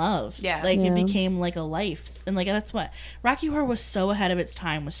fell in love. Yeah. Like Yeah. it became like a life. And like that's what Rocky Horror was so ahead of its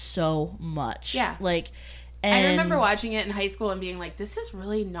time with so much. Yeah. Like and I remember watching it in high school and being like, this is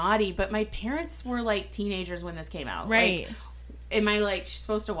really naughty. But my parents were like teenagers when this came out. Right. Like, am I like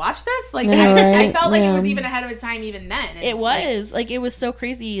supposed to watch this? Like, Yeah, I right, felt like it was yeah. even ahead of its time even then. And, it like, was. Like it was so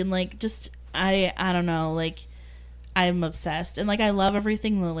crazy and like just I don't know, like I'm obsessed, and like I love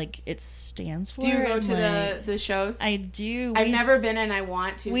everything that like it stands for. Do you go and, to like, the shows? I do. I've never been and I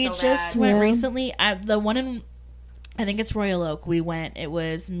want to. We so just bad. went Yeah. recently. The one in, I think it's Royal Oak. We went. It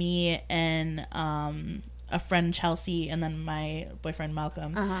was me and a friend Chelsea, and then my boyfriend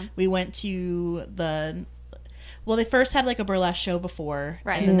Malcolm. Uh-huh. We went to the. Well, they first had like a burlesque show before,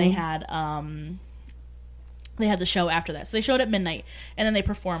 Right. and then they had the show after that. So they showed at midnight, and then they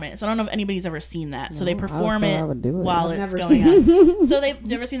perform it. So I don't know if anybody's ever seen that. So they No, I perform said it I would do it. while I've it's never going seen on. So they've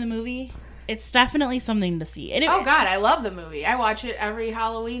never seen the movie. It's definitely something to see. And it, Oh God, I love the movie. I watch it every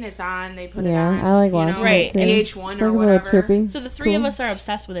Halloween. It's on. They put it Yeah, on. I like you watching know, Right. it too. VH1 It's or like a little whatever. trippy. So the three of Cool. us are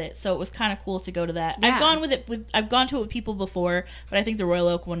obsessed with it, so it was kind of cool to go to that. Yeah. I've gone with it I've gone to it with people before, but I think the Royal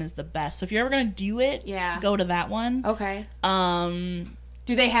Oak one is the best. So if you're ever gonna do it, Yeah. go to that one. Okay. Um,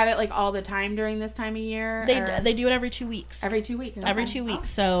 Do they have it like all the time during this time of year? or they do it every 2 weeks. every 2 weeks. Every Okay. 2 weeks.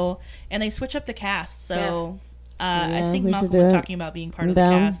 So and they switch up the cast. So I Yeah, think we Malcolm should do was it. talking about being part I'm of the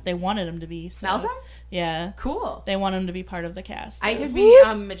down. cast. They wanted him to be. So, Malcolm? Yeah, Cool. they want him to be part of the cast. I so. could be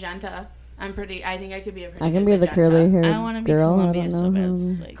magenta. I think I could be a pretty I can good be the magenta. curly haired I want to be girl. I Columbia don't so know.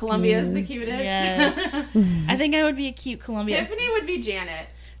 bad. how- Like, Columbia's the Yes. cutest. yes, I think I would be a cute Columbia. Tiffany would be Janet.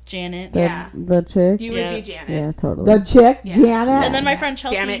 Janet. The, Yeah. the chick. You Yeah. would be Janet. Yeah, totally. The chick, Yeah. Janet. And then my friend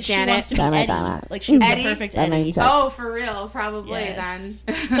Chelsea, Damn it, she Janet. wants to be Damn it, Eddie. damn it. Like she would be Eddie? the perfect That Eddie. name check. Oh, for real? Probably Yes.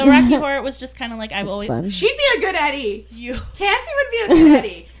 then. So Rocky Horror was just kind of like I've It's always fun. She'd be a good Eddie. you Cassie would be a good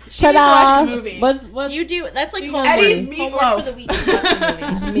Eddie. She needs to Ta-da! watch the movie. What's you do that's like She- homework. Eddie's Homework meatloaf. for the week. You watch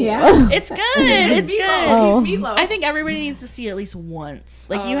the movie. Yeah. It's good. It's Meatloaf. good. Oh. He's Meatloaf. I think everybody needs to see it at least once.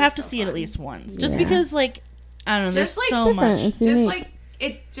 Like Oh, you have that's to so see it at fun. least once, just Yeah. because like I don't know. Just, There's like, so different. much. It's just unique. like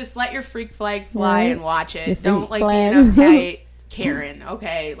it. Just let your freak flag fly Right. and watch Your it. freak Don't like flag. be an uptight Karen.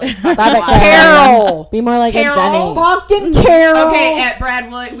 Okay, like Stop it, fucking watch. Carol. Be more like Carol? a Jenny. Fucking Carol. Okay, at Brad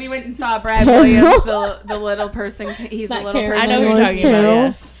Williams, we went and saw Brad Carol. Williams, the little person. He's the Not little Karen. I person. know who you're It's talking Carol. about.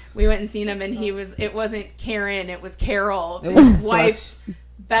 Yes. We went and seen him, and it wasn't Karen, it was Carol, It his was wife's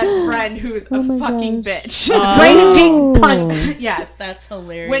best friend, who's Oh a my fucking gosh. bitch. Raging Oh. cunt. Yes. That's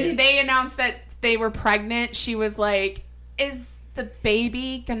hilarious. When they announced that they were pregnant, she was like, "Is the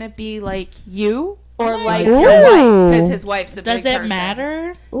baby gonna be like you or like God. your wife?" Ooh. Because his wife's a Does big it person.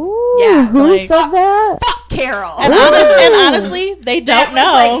 matter? Ooh, Yeah, who like- said that? Fuck Carol. And, honestly, they That don't was,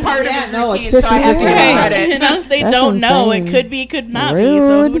 know. like, part Yeah, of his no, it's routine, so I have to 50-50. give him Right. credit. And honestly, they That's don't know. It insane. could be, could not be.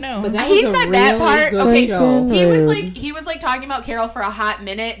 So who Rude. knows? But that He was a said that really part. good Okay, show. Rude. He was like talking about Carol for a hot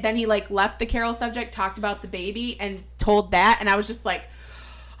minute. Then he like left the Carol subject, talked about the baby, and told that. And I was just like,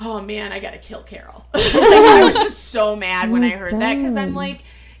 oh man, I gotta kill Carol. Like, I was just so mad when I heard that because I'm God. like,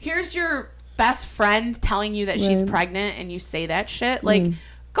 here's your best friend telling you that she's Right. pregnant, and you say that shit. Like,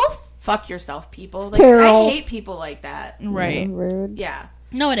 go fuck yourself, people. Like, Carol. I hate people like that. Right. Rude. Yeah.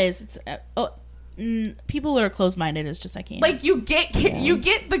 No, it is. It's people that are closed-minded is just I can't. Like you get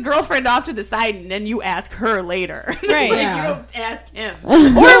the girlfriend off to the side and then you ask her later. Right. Like, Yeah. you don't ask him.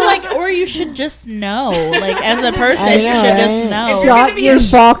 or you should just know. Like as a person, I you know, should just right? know. If you're gonna Shut be your a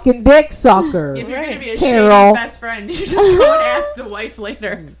fucking dick sucker. If you're gonna be a Carol. shitty best friend, you just go and ask the wife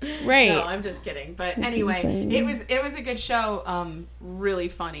later. Right. No, I'm just kidding. But That's anyway, insane. it was a good show. Really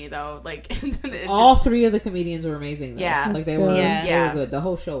funny though. Like it All three of the comedians were amazing. Though. Yeah. Like they That's were, good. Yeah. they Yeah. were good. The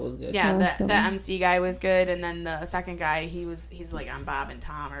whole show was good. yeah, Awesome. the MC guy was good, and then the second guy, he's like on Bob and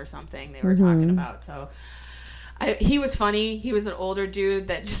Tom or something. They were talking about so. He was funny. He was an older dude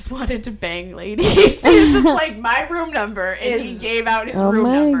that just wanted to bang ladies. He was just like, my room number, and he gave out his Oh room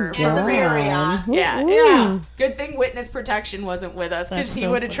my number. God. the Marriott. Yeah, Ooh. yeah. Good thing witness protection wasn't with us because That's he so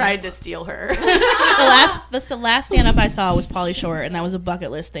would have funny. tried to steal her. the last stand up I saw was Pauly Shore, and that was a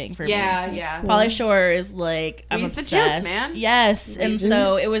bucket list thing for me. yeah. Pauly Shore is like I'm He's the obsessed. juice, man. Yes, and the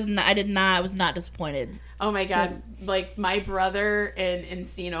so juice. it was. I was not disappointed. Oh my god! Like my brother in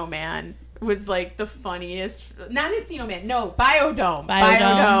Encino Man was like the funniest. Not Encino Man, no, Biodome.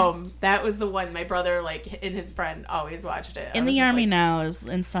 Biodome. That was the one. My brother, like, and his friend always watched it. In I was the just Army like, Now is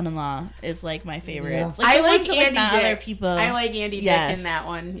and Son-in-Law is like my favorite. Yeah. It's I the like ones that, like, Andy not Dick. other people. I like Andy Yes. Dick in that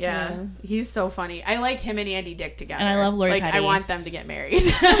one. Yeah. He's so funny. I like him and Andy Dick together. And I love Lori Like, I Petty. want them to get married.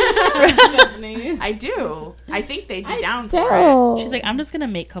 Stephanie. I do. I think they'd be down for Daryl. She's like, I'm just gonna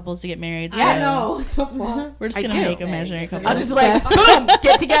make couples to get married. Yeah, so no. We're just I gonna do. make imaginary it. couples. I'll just like, boom,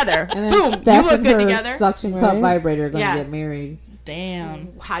 get together. And then Boom, Steph you look and good her together. suction cup Right. vibrator are going to Yeah. get married.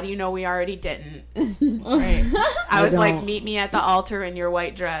 Damn. How do you know we already didn't? Right. I was like, don't. meet me at the altar in your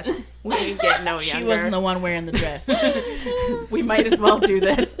white dress. We didn't get no younger. She wasn't the one wearing the dress. We might as well do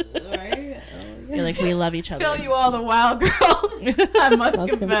this. You're like, we love each other. Fill you all the wild girl. I must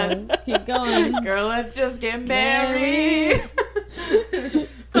Let's confess. confess. Keep going. Girl, let's just get married.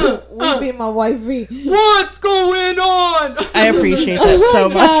 Would be my wifey. What's going on? I appreciate that so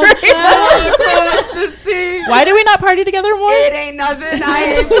much. Across the sea. Why do we not party together more? It ain't nothing. I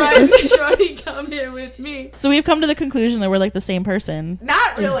ain't frightened. Shorty, come here with me. So we've come to the conclusion that we're like the same person.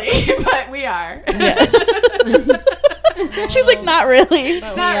 Not really, but we are. She's like, not really.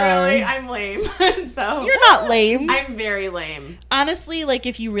 Not really. I'm lame. So You're not lame. I'm very lame. Honestly, like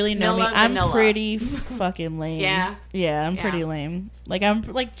if you really know me, Vanilla, I'm vanilla. pretty fucking lame. Yeah. Yeah, I'm Yeah. pretty lame. Like I'm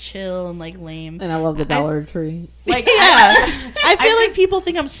like chill and like lame. And I love the Dollar Tree. Like Yeah. I feel like just- people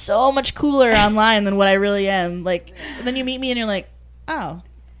think I'm so much cooler online than what I really am. Like then you meet me and you're like, oh,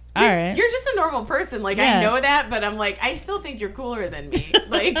 all right. You're just a normal person. Like Yeah. I know that, but I'm like, I still think you're cooler than me.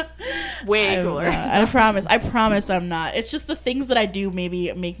 Like way I'm cooler. not. I promise I'm not. It's just the things that I do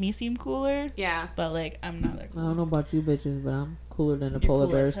maybe make me seem cooler, Yeah. but like I'm not that I cool. don't know about you bitches, but I'm cooler than a You're polar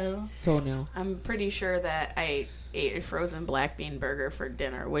cool as bear's hell. toenail. I'm pretty sure that I ate a frozen black bean burger for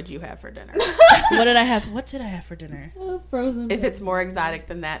dinner. What'd you have for dinner? What did I have? What did I have for dinner? Frozen. If it's more exotic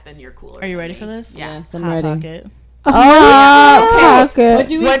than that, then you're cooler. Are you than ready me. for this? Yeah. Yes, I'm Hot ready. Pocket. Oh, okay.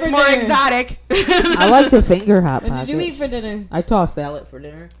 What'd you eat What's for more dinner? exotic? I like the finger hot What pockets. did you eat for dinner? I tossed salad for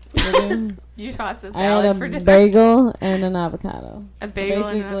dinner. You tossed a I had salad a for dinner. bagel and an avocado. A bagel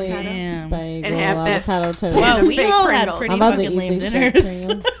and an basically- avocado. Damn. Bagel, And half that- avocado toast. And Wow, a we fake all had Pringles. pretty I'm about to fucking eat lame these fake dinners.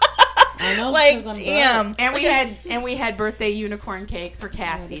 Pringles. I know. Like, 'cause I'm broke. damn. And we had birthday unicorn cake for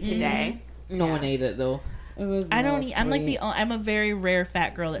Cassie today. No one ate it though. It was. I don't real eat. I'm like sweet. I'm a very rare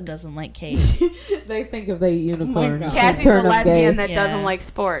fat girl that doesn't like cake. They think if they eat unicorn, God. Cassie's a turn them lesbian gay. that Yeah. doesn't like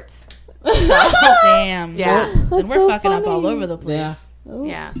sports. Damn. Yeah. And That's we're so fucking up all funny. over the place. Yeah. Oops,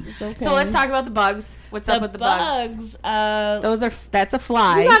 Yeah. It's okay. So let's talk about the bugs. What's up with the bugs? That's a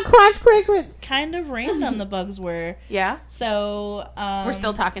fly. You got crunch crickets. Kind of random the bugs were. Yeah. So We're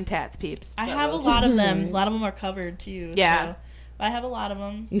still talking tats, peeps. I have a lot of them. A lot of them are covered too. Yeah. So I have a lot of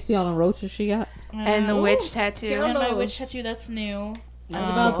them. You see all the roaches she got? And the witch tattoo. and my candles. witch tattoo that's new. What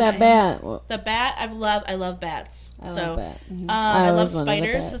about that bat? Well, The bat I love bats. I so love bats. I love always wanted a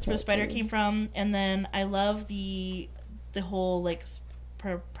spiders. bat That's where spider tattoo. came from. And then I love the whole like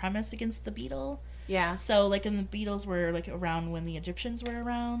premise against the beetle. Yeah. So like in the Beatles were like around when the Egyptians were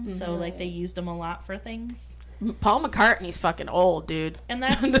around. So like they used them a lot for things. Paul McCartney's fucking old, dude. And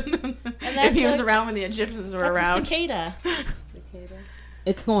that's if he was like- around when the Egyptians were that's a around. cicada.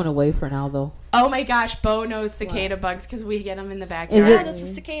 It's going away for now though. Oh my gosh, Bo knows cicada bugs because we get them in the backyard. Is Yeah, it- that's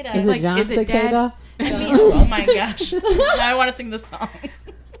a cicada. Is like, it John is it dead? Cicada? Oh my gosh. Now I want to sing the song.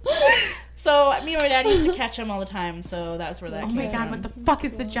 So me and my dad used to catch them all the time, so that's where that Oh came my god, from. what the fuck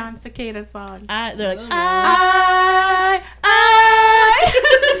is the John Cicada song? They're like, I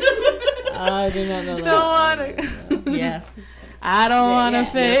I do not know that. don't wanna. yeah. I don't wanna yeah.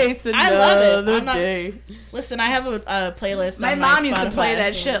 face I another love it. I'm not- day. Listen, I have a playlist. My on mom used to play Spotify.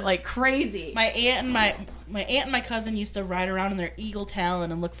 that shit like crazy. My aunt and my cousin used to ride around in their Eagle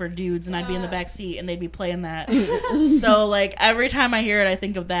Talon and look for dudes, and I'd be in the back seat, and they'd be playing that. So like every time I hear it, I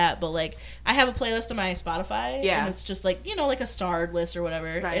think of that. But like I have a playlist on my Spotify, Yeah. and it's just like like a starred list or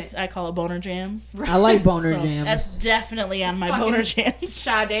whatever. Right. I call it Boner Jams. I like boner So jams. That's definitely on my Fucking Boner Jams.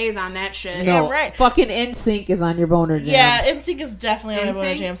 Sade's on that shit. no, right. fucking NSYNC is on your boner jam. Yeah, NSYNC is definitely on my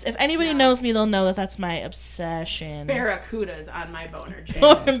Boner NSYNC? Jams. If anybody No. knows me, they'll know that that's my obsession. Barracuda's on my boner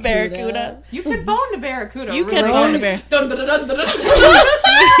jam. Barracuda. You could bone to Barracuda. You can really bone good. to Barracuda. Dun, dun, dun, dun, dun, dun.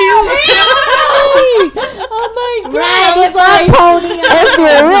 Oh my god! Ride It's like, my pony. if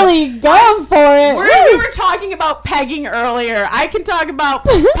you're really going for it, We were talking about pegging earlier. I can talk about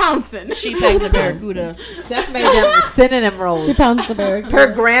pouncing. She pegged the Barracuda. Steph made them synonym rolls. she pounds the bear. Her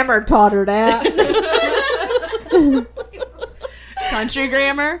grammar taught her that. Country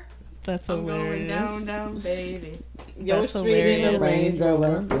grammar. That's I'm going hilarious. down, down, baby. Go That's straight in the hilarious. Range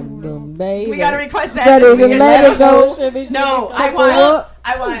Rover. Boom, boom, baby. We gotta request that. Ready this to weekend. let it go. Shimmy, shimmy, No, go.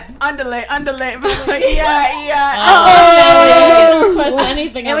 I want underlay. Yeah, yeah. Oh, Oh. request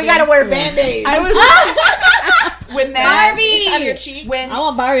anything. And on we the gotta wear Instagram. band-aids. I was when that Barbie! On your cheek. when I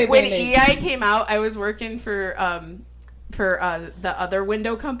want Barbie. when baby. EI came out, I was working for the other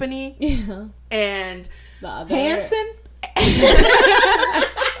window company, Yeah. and The other- Hanson?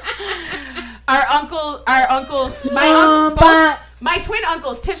 our uncles, my twin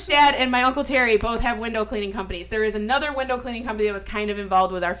uncles, Tiff's dad and my uncle Terry, both have window cleaning companies. There is another window cleaning company that was kind of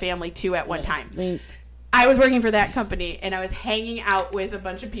involved with our family too at one time. Like, I was working for that company, and I was hanging out with a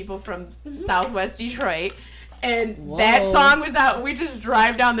bunch of people from Southwest Detroit. And that Whoa. song was out. We just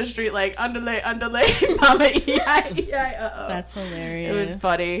drive down the street like underlay, mama, EI, uh-oh. That's hilarious. It was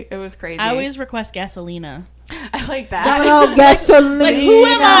funny. It was crazy. I always request Gasolina. I like that. Domino gasolina. Like, who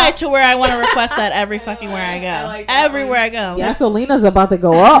am I to where I want to request that every fucking where I go? I like that Everywhere one. I go. Gasolina's about to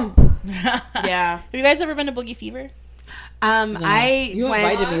go up. Yeah. Have you guys ever been to Boogie Fever? You went.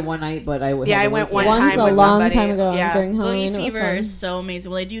 invited me one night, but I Yeah, I went one Once time a with long somebody. time ago Yeah. during Halloween. Boogie It was Fever fun. is so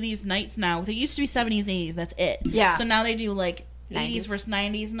amazing. Well, they do these nights now. They used to be 70s, 80s. That's it. Yeah. So now they do like 80s 90s. versus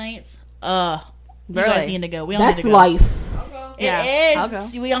 90s nights. You Really? guys need to go. We all That's need to go. life. Yeah, It I'll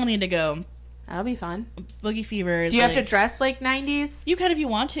is. go. We all need to go. That'll be fun. Boogie Fever is Do you have to like- dress like 90s? You can if you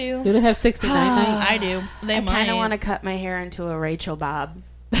want to. Do they have 69 night? I do. They I might. kind of want to cut my hair into a Rachel Bob.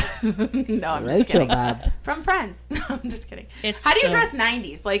 No, I'm just Rachel kidding. Bob. From Friends. No, I'm just kidding. It's How do you so- dress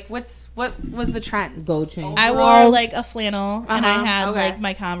 90s? Like, what was the trend? Gold chain. I wore Overalls. like a flannel and I Uh-huh, had okay. like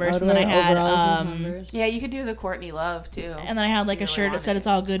my Converse Would and then I wear had overalls and Converse. Yeah, you could do the Courtney Love too. and then I had like You a really shirt that wanted said it. "It's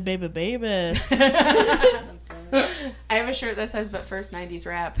all good, baby, baby." I have a shirt that says "But first 90s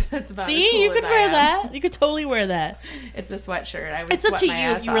rap." That's about as See, cool you as could I wear am. that. You could totally wear that. It's a sweatshirt. I would It's up sweat to my you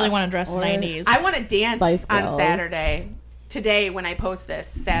if ass you really off. want to dress Or- 90s. I want to dance Spice on Girls. Saturday. Today, when I post this,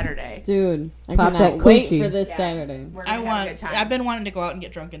 Saturday. Dude, I Pop cannot that wait coochie. for this Yeah. Saturday. We're I gonna have a good time. I've been wanting to go out and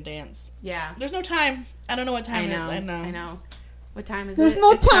get drunk and dance. Yeah. There's no time. I don't know what time I know. it is. I know. I know. What time is There's it?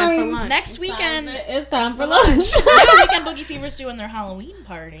 no It's time for time. lunch. Next weekend, It's time for lunch. next weekend, Boogie Fever's doing their Halloween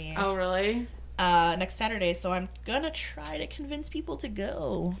party. Oh, really? Next Saturday, so I'm gonna try to convince people to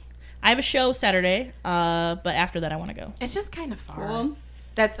go. I have a show Saturday, but after that I want to go. It's just kind of far. Cool.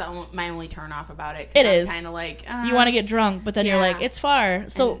 That's my only turn off about it. It is. kind of like You want to get drunk, but then you're yeah. like, it's far.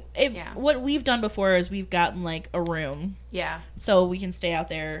 So And- yeah. what we've done before is we've gotten like a room, Yeah, so we can stay out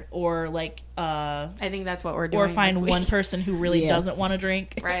there, or like, I think that's what we're doing. or find this one week. person who really Yes. doesn't want to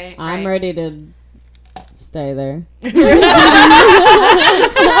drink. Right. I'm right. ready to stay there.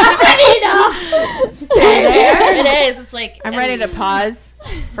 Stay there. It is. It's like I'm ready to pause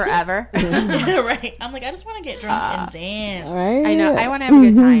forever. right. I'm like, I just want to get drunk and dance. All right. I know. I want to have a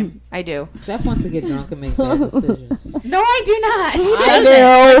good time. I do. Steph wants to get drunk and make bad decisions. No, I do not. Who I doesn't?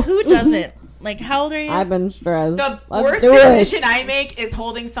 do. Like, who doesn't? Like, how old are you? I've been stressed. The Let's worst do decision this. I make is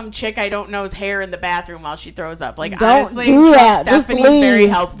holding some chick I don't know's hair in the bathroom while she throws up. Like, Don't honestly, do that. Just Stephanie's very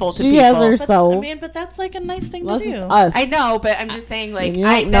leave. helpful to She people. has her But, soul. I mean, but that's like a nice thing Unless to do. it's us. I know, but I'm just saying, like, You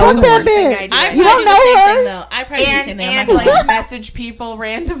I don't that's know the that worst thing bitch. I do. I You probably don't do know the same her? thing, though. I probably do the same and thing. I'm and not gonna like message people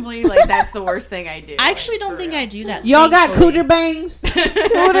randomly. Like, that's the worst thing I do. I actually like, don't for think real. I do that. Y'all got thankfully. cooter bangs?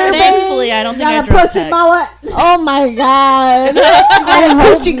 Thankfully, I don't think I Got a drunk pussy text. mullet? Oh my god. Got a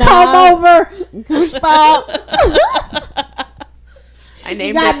coochie comb over? Goosh pop. I You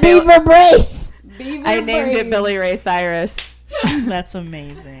named got it Bill- beaver braids? I named it Billy Ray Cyrus. That's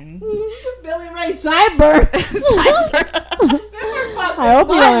amazing. Billy Ray Cyber. I hope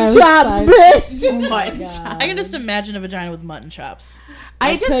you don't have chops, side- bitch. Oh my Mutton God. I can just imagine a vagina with mutton chops.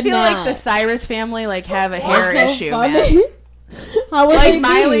 I just could feel like not. the Cyrus family like have a hair That's so issue, funny. man. How would they Like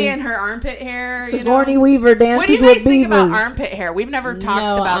Miley be? and her armpit hair. You Sigourney know? Weaver What do dances you guys with think about beavers. armpit hair? We've never talked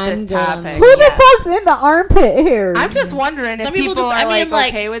No, about I'm this doing topic. Who the yet. fuck's into armpit hairs? I'm just wondering if Some people, people just, are I mean,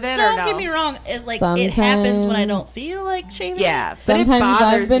 like okay with it or Don't no. get me wrong. It like it happens when I don't feel like shaving. Yeah, but it Sometimes I've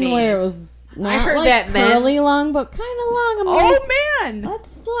bothers been me. where it was not heard like that, man. curly long, but kind of long. I'm like, Oh man.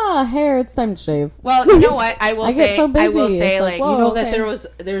 that's hair. It's time to shave. Well, you know what? I will I say. get so I will busy. say It's like, like, whoa. You know that okay.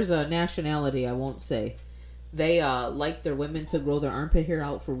 there's a nationality, I won't say. They like their women to grow their armpit hair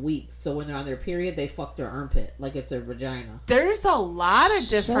out for weeks. So when they're on their period, they fuck their armpit like it's their vagina. there's a lot of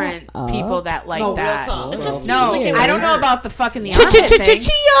different up. people that like No, real that. talk, It bro. just No, seems like it I don't would know hurt. about the fucking the armpit thing.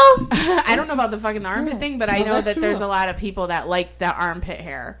 Chi-chi-chi-chi-chi-yo! I don't know about the fucking armpit Yeah. thing, but I No, know that's that true. there's a lot of people that like the armpit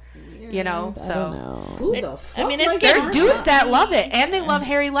hair. You know, I don't so know. Who It- the I fuck? mean, it's like there's that? dudes that love it, and they love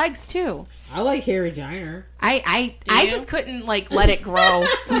hairy legs too. I like hairy giner. I you? just couldn't like let it grow.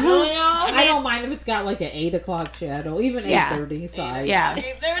 I don't mind if it's got like an 8 o'clock shadow, even Yeah. 8:30. Sorry. Yeah.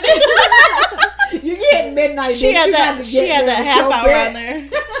 You get midnight. She bitch, had you that. got to She get had there that with half your hour bit. on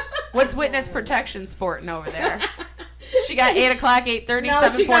there. What's witness protection sporting over there? She got 8 o'clock, 8:30, No,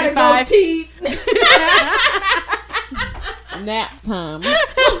 she got to go 7:45. teeth. Nap time. She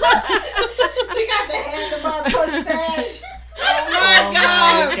got the handlebar mustache. Oh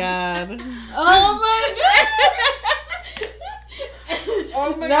my god. Oh my god.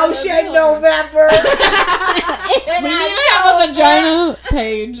 Oh my No God, shade that's November. We need to have a vagina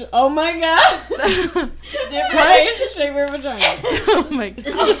page. Oh my god. Different ways to shave your vagina. Oh my god.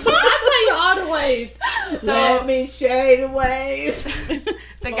 I'll tell you all the ways. Let me shade the ways.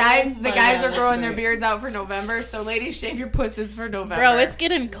 The guys my are God, that's growing their great. beards out for November, so ladies, shave your pussies for November. Bro, it's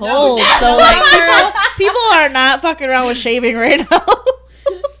getting cold. shit. So like people are not fucking around with shaving right now.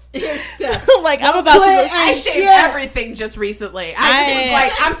 Here's Steph. Like, I'm about to. I shaved everything just recently. I was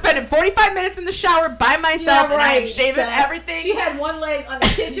like, I'm spending 45 minutes in the shower by myself, and I'm shaving Steph. everything. She had one leg on the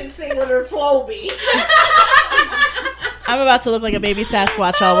kitchen sink with her Flowbee. I'm about to look like a baby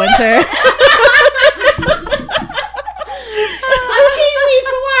Sasquatch all winter. A kiwi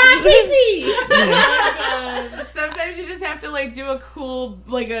for where I pee. Sometimes you just have to like do a cool,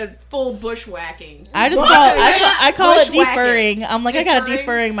 like a full bushwhacking. I call it Bushwhacking. deferring. I'm like, I gotta Deferring?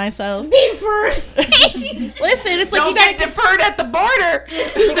 deferring myself. Deferring. Listen, it's like Don't you gotta get deferred at the border.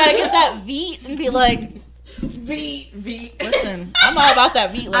 you gotta get that Veet and be like, V. listen, I'm all about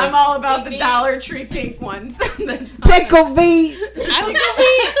that Veet life. I'm all about the Dollar Tree pink ones. Pickle V.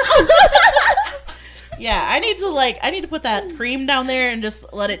 Yeah, I need to put that cream down there and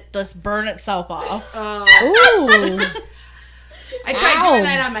just let it just burn itself off. Ooh. I tried Ow. doing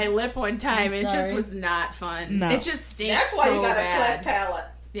that on my lip one time. I'm It just sorry. was not fun. No. It just stinks That's why so you got a bad. cleft palate.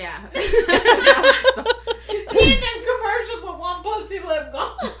 Yeah. See them commercials with one pussy lip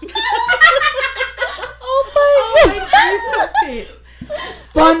gone. Oh my god.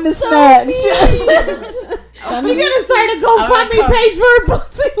 Fun to snatch. She gonna start a GoFundMe page for her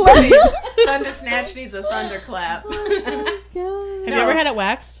pussy lip. Thunder Snatch needs a thunderclap. Have you ever had it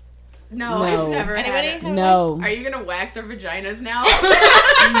waxed? No, No. I've never Anybody? had it. No. Are you gonna wax our vaginas now?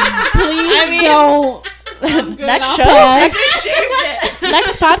 Please don't. Next I'll show, pass. I shaved it.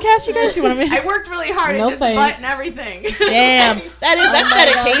 next podcast, you guys. You want to be? I worked really hard No at this butt thanks. and everything. Damn, that's Oh my God,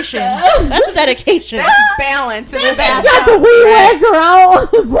 dedication. Steph. That's dedication. That's balance in the She's bathtub. got the weed whacker out.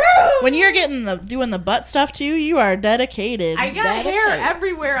 When you're doing the butt stuff too, you are dedicated. I got That is hair right.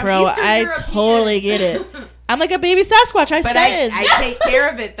 everywhere. I'm Bro, Eastern I European. totally get it. I'm like a baby Sasquatch. I But said. I take care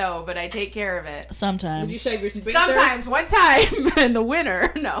of it though. But I take care of it. Sometimes. Did you shave your sphincter? Sometimes, one time in the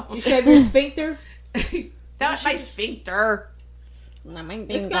winter, no. You shave your sphincter? Not my sphincter.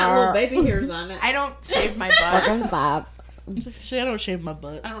 It's got little baby hairs on it. I don't shave my butt. Fucking stop. I don't shave my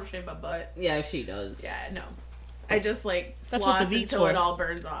butt. I don't shave my butt. Yeah, she does. Yeah, no. I just like That's floss what the Veet's until for. it all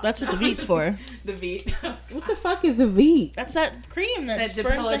burns off. That's what the Veet's for. The Veet. What the fuck is a V? That's that cream that, That just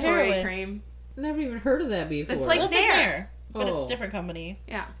burns the hair depilatory away. cream. Never even heard of that before. It's like Well, it's Nair. a Nair, but it's Oh. a different company.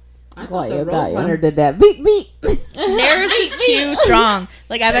 Yeah. I Got thought the you, got you. Roadrunner did that. Veet. Nair's is too strong.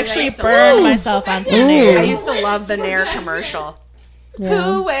 Like I've actually used to burned love- myself on some Ooh. Nair. I used to love the Nair commercial. Yeah.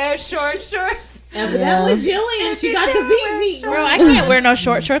 Who wears short shorts? Evidently, Jillian, she got the Veet. Bro, I can't wear no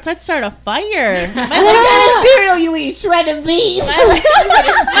short shorts. I'd start a fire. What kind of cereal you eat? Shredded beef.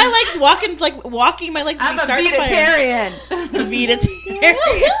 My legs walking. My legs would I'm be a starting vegetarian. Vegetarian.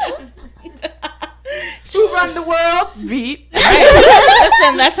 Who run the world? Veet.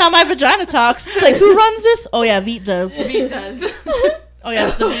 Listen, that's how my vagina talks. It's like, who runs this? Oh yeah, Veet does. Veet does. Oh yeah,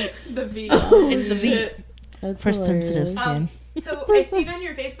 it's the Veet. The Veet. It's the Veet That's for sensitive hilarious. skin. So I see on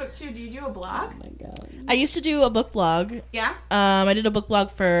your Facebook too. Do you do a blog? Oh my god. I used to do a book blog. Yeah. I did a book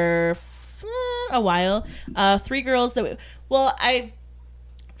blog for a while. 3 girls that.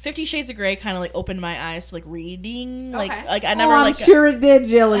 50 Shades of Grey kind of like opened my eyes to like reading. Like Okay. like I never I'm like. sure it did,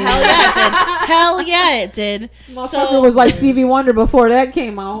 Jillian. Hell yeah, it did. Hell yeah, it did. Motherfucker was like Stevie Wonder before that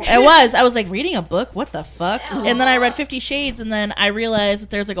came out. I was like reading a book. What the fuck? And then I read 50 Shades, and then I realized that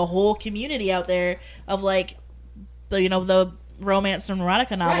there's like a whole community out there of like the romance and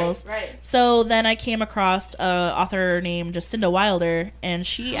erotica novels. Right. So then I came across an author named Jacinda Wilder, and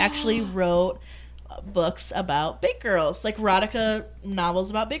she actually wrote books about big girls, like erotica novels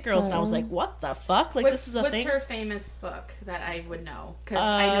about big girls. And I was like, what the fuck? Like, this is a what's thing. her famous book that I would know? Because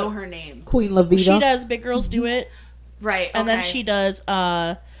I know her name. Queen Levita. She does Big Girls Do It, Right. and then okay. she does.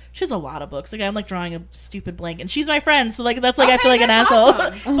 She has a lot of books. Like I'm like drawing a stupid blank, and she's my friend, so like that's like I Okay, feel like an that's asshole.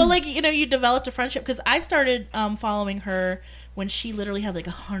 awesome. But like you developed a friendship because I started following her when she literally had like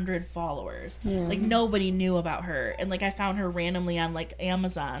 100 followers. Yeah. Like nobody knew about her, and like I found her randomly on like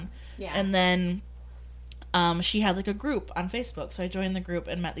Amazon, Yeah. and then she had like a group on Facebook, so I joined the group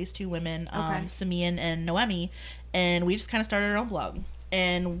and met these 2 women, Okay. Simeon and Noemi, and we just kind of started our own blog,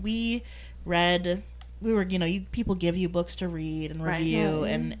 and we read. We were, people give you books to read and Right. review,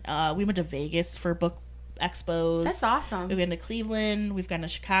 and we went to Vegas for book expos. That's awesome. We've been to Cleveland, we've gone to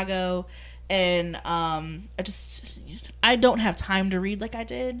Chicago, and I don't have time to read like I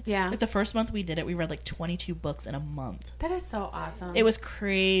did. Yeah. Like the first month we did it, we read like 22 books in a month. That is so awesome. It was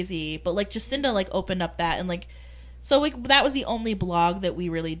crazy, but like Jacinda like opened up that, and like so like that was the only blog that we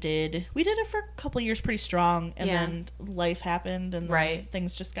really did. We did it for a couple years pretty strong, and Yeah. then life happened, and then Right.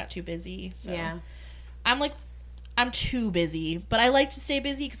 things just got too busy. So Yeah. I'm too busy, but I like to stay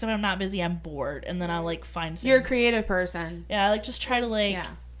busy because if I'm not busy, I'm bored, and then I like find things. You're a creative person. Yeah, I like just try to like. Yeah.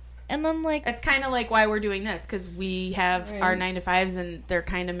 And then like It's kind of like why we're doing this, because we have our Right. 9 to 5s and they're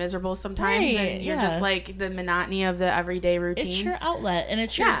kind of miserable sometimes, Right, and you're yeah. just like the monotony of the everyday routine. it's your outlet, and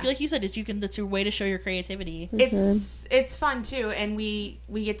it's your Yeah. like you said, it's your way to show your creativity. For It's fun too, and we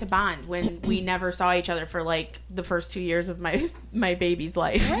get to bond when we never saw each other for like the first 2 years of my baby's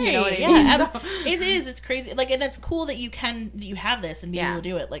life. You know what I mean? Yeah, So- it is. It's crazy. Like, and it's cool that you have this and be Yeah. able to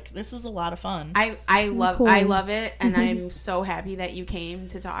do it. Like, this is a lot of fun. I love Cool. I love it, and I'm so happy that you came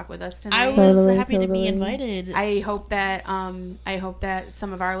to talk with us tonight. I was Totally, happy to totally. be invited. I hope that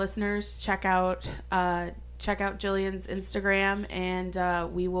some of our listeners check out Jillian's Instagram,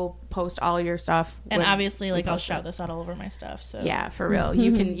 and we will post all your stuff. and when obviously, we like, I'll post shout this. this out all over my stuff. So Yeah, for real.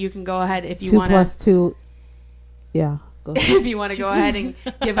 You can go ahead if you 2 want to. plus 2. Yeah. Go ahead. If you want to go ahead and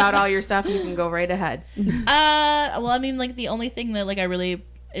give out all your stuff, you can go right ahead. Well, I mean, like, the only thing that like I really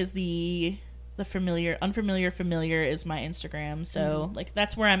is the unfamiliar is my Instagram. So like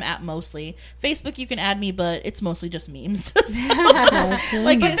that's where I'm at mostly. Facebook, you can add me, but it's mostly just memes. So,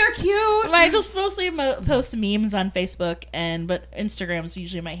 like, But they're cute. I just mostly post memes on Facebook, but Instagram's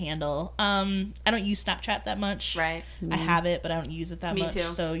usually my handle. I don't use Snapchat that much. Right. I have it, but I don't use it that Me much. too.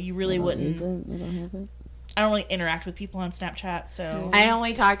 So you really I don't wouldn't. use it. I don't have it. I don't really interact with people on Snapchat. So I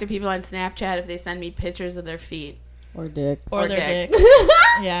only talk to people on Snapchat if they send me pictures of their feet. Or dicks. or or their dicks. dicks.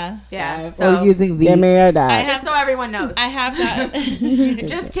 Yeah. Yeah. Stop. So Or using V. Give me your I dad. have- just so everyone knows. I have got.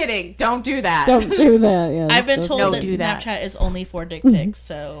 Just kidding. Don't do that. Don't do that. Yeah, I've been that's told Don't that do that. Snapchat is only for dick pics.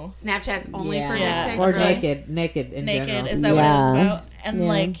 So Snapchat's only for Yeah. dick Or pics. Really? naked in naked general. is that what Yeah. it's about? And yeah.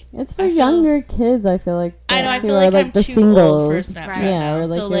 like it's for I feel- younger kids. I feel like. I know. I that, too, feel or, like I'm the too singles. old for Snapchat Right. Yeah, now. or like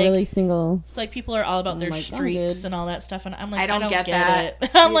so you're like really single. it's like people are all about their I'm like, I'm streaks good. and all that stuff, and I'm like, I don't get it.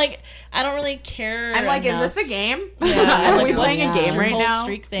 I'm like, I don't really care. I'm like, enough. is this a game? Yeah, Are like, we what's playing a this game right whole now?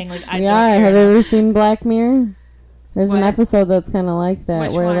 Streak thing. Like, I We don't are. care Have you enough. ever seen Black Mirror? There's an What? episode that's kind of like that,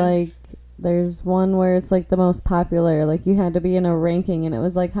 Which where one? like there's one where it's like the most popular. Like you had to be in a ranking, and it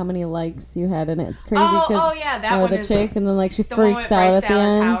was like how many likes you had, and it's crazy because yeah, that one the is chick, and then like she the one with freaks out Bryce at the Dallas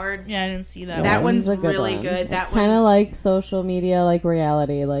end. Howard. Yeah, I didn't see that. That one. one's a good really one. good. That It's kind of one's- like social media, like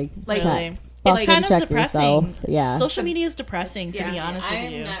reality, like Like- check. Really. Fuck It's and kind of check depressing. yourself. Yeah. Social media is depressing, to be Yeah. honest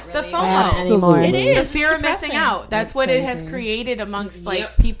with you. The FOMO. anymore. It is. The fear of depressing. missing out. That's That's what it has crazy. created amongst like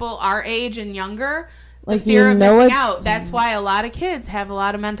Yep. people our age and younger. The Like, fear you of know missing it's- out. That's why a lot of kids have a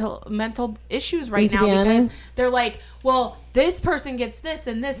lot of mental issues right to now be because honest- they're like, well, this person gets this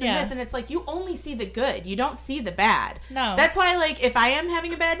and this and Yeah. this, and it's like you only see the good. You don't see the bad. No. That's why, like, if I am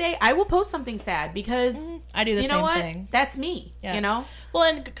having a bad day, I will post something sad because I do the you know same what? thing. That's me. Yeah. You know. Well,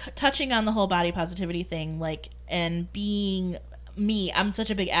 and touching on the whole body positivity thing, like, and being me, I'm such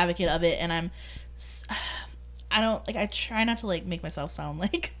a big advocate of it, and I try not to, like, make myself sound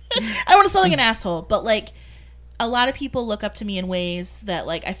like, I don't want to sound like an asshole, but, like, a lot of people look up to me in ways that,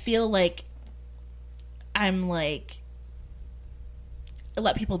 like, I feel like I'm, like,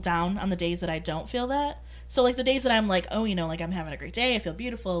 let people down on the days that I don't feel that. So, like, the days that I'm like, oh, you know, like, I'm having a great day, I feel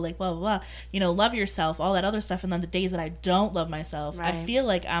beautiful, like, blah, blah, blah, you know, love yourself, all that other stuff. And then the days that I don't love myself, I Right. feel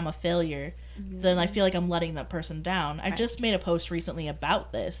like I'm a failure. Then I feel like I'm letting that person down. I just made a post recently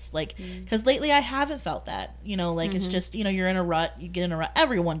about this, like, because lately I haven't felt that, you know, like, it's just, you know, you're in a rut, you get in a rut,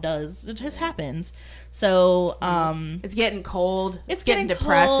 everyone does, it just happens. So, It's getting cold. it's getting cold,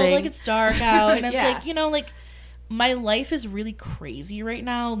 depressing. like, it's dark out, and it's Yeah. like, you know, like, my life is really crazy right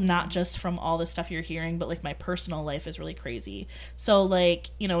now, not just from all the stuff you're hearing, but like my personal life is really crazy. So,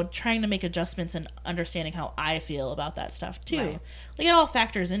 like, you know, trying to make adjustments and understanding how I feel about that stuff too. Right. Like, it all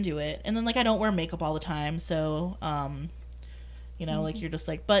factors into it. And then, like, I don't wear makeup all the time, so you know, like, you're just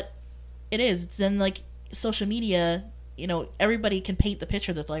like, but it is. Then, like, social media, you know, everybody can paint the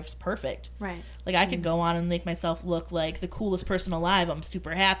picture that life's perfect. Right. Like, I could go on and make myself look like the coolest person alive. I'm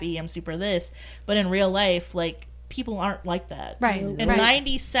super happy. I'm super this. But in real life, like, people aren't like that. Right. And Right.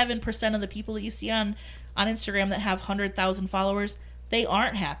 97% of the people that you see on Instagram that have 100,000 followers, they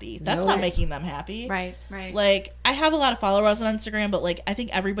aren't happy. That's No. not making them happy. Right. Right. Like, I have a lot of followers on Instagram, but, like, I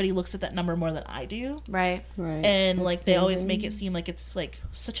think everybody looks at that number more than I do. Right. Right. And, That's like, they always crazy. make it seem like it's, like,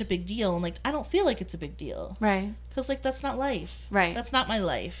 such a big deal. And, like, I don't feel like it's a big deal. Right. Because, like, that's not life. Right. That's not my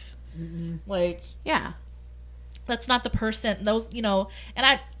life. Like, Yeah. that's not the person, those, you know. And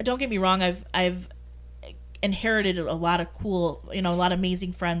I don't get me wrong, I've inherited a lot of cool, you know, a lot of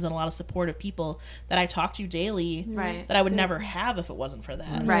amazing friends and a lot of supportive people that I talk to daily Right. that I would never have if it wasn't for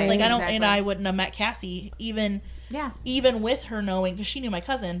that. Right, Like, I don't, exactly. and I wouldn't have met Cassie even with her knowing, because she knew my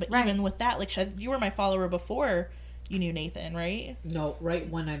cousin, but Right. even with that, like, you were my follower before you knew Nathan, right? No, right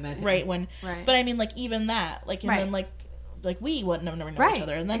when I met him. Right when, Right. but I mean, like, even that, like, and Right. then, like, like we wouldn't have never known Right, each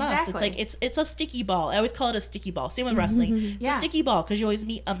other, and then us. It's exactly. like it's a sticky ball. I always call it a sticky ball. Same with wrestling. It's Yeah. a sticky ball because you always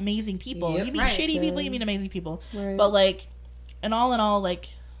meet amazing people. Yep. You meet Right. shitty people, you meet amazing people. Right. But like, and all in all, like,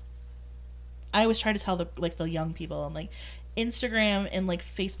 I always try to tell the young people, and like Instagram and like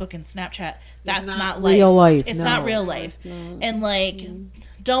Facebook and Snapchat, that's not life. real life. It's No. not real life. It's not. And like,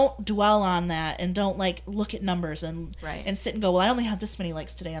 don't dwell on that, and don't like look at numbers and Right. and sit and go, well, I only had this many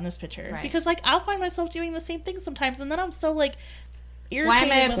likes today on this picture, Right. because like I'll find myself doing the same thing sometimes, and then I'm so like Why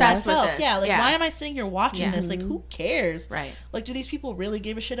irritated am I obsessed with myself. this? Yeah, like Yeah. why am I sitting here watching Yeah. this? Like, who cares? Right. Like, do these people really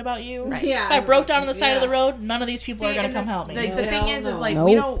give a shit about you? Right. Yeah. If I broke down on the side of Yeah. the road, none of these people are See, gonna and come help me. Like, the thing Hell is no. like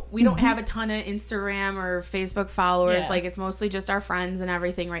Nope. we don't have a ton of Instagram or Facebook followers. Yeah. Like, it's mostly just our friends and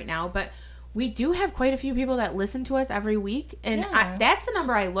everything right now. But we do have quite a few people that listen to us every week, and Yeah. that's the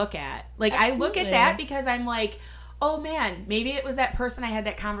number I look at. Like, I look at Absolutely. that because I'm like, oh man, maybe it was that person I had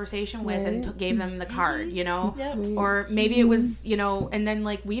that conversation with and Right. gave them the card, you know? Yep. Sweet. Or maybe it was, you know, and then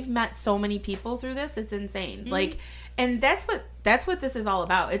like we've met so many people through this, it's insane. Like, and that's what this is all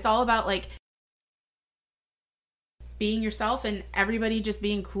about. It's all about like being yourself and everybody just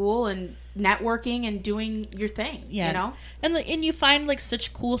being cool and networking and doing your thing, Yeah. you know? And you find like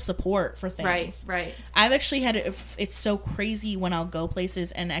such cool support for things. Right. I've actually had it's so crazy when I'll go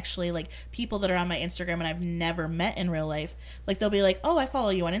places and actually like people that are on my Instagram and I've never met in real life, like they'll be like, oh, I follow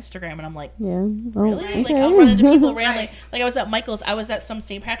you on Instagram, and I'm like, Yeah. Oh, really? okay. Like, I'll run into people randomly. Right. Like, I was at Michael's. I was at some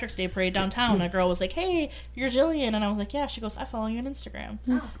St. Patrick's Day parade downtown, and a girl was like, hey, you're Jillian. And I was like, yeah. She goes, I follow you on Instagram.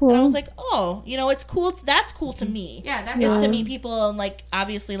 That's cool. And I was like, oh, you know, it's cool. That's cool to me. Yeah, that's Is to awesome. meet people, and like,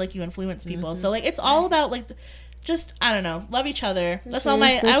 obviously, like, you influence people. So, like, it's all about, like, just, I don't know, love each other. That's all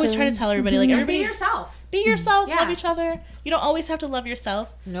sure, for I always try to sure. tell everybody, like, And everybody, be yourself. be yourself, Yeah. love each other. You don't always have to love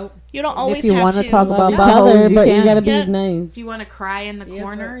yourself. Nope. You don't always If you have want to to talk Love about each buttholes, other, but you can. gotta be Yeah. nice. If you want to cry in the Yeah,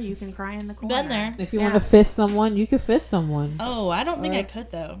 corner, but- you can cry in the corner. Been there. If you Yeah. want to fist someone, you can fist someone. Oh, I don't think I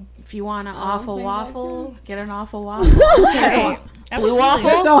could, though. If you want an I awful think I waffle, get an awful waffle. Okay. Blue Just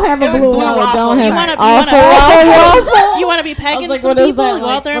waffle? don't have It a was blue blue waffle. waffle. Don't You have wanna- you awful wanna- waffle. You want to be I pegging was like, some what is people? that? Go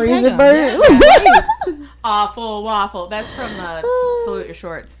out there Like and peg freezer 'em. burn? Awful waffle. That's from the Salute Your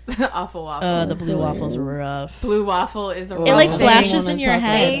Shorts. Awful waffle. The blue waffle's rough. Blue waffle is a It, It like Oh, flashes I in wanna your talk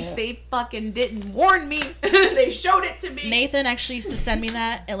about head. it. They fucking didn't warn me. They showed it to me. Nathan actually used to send me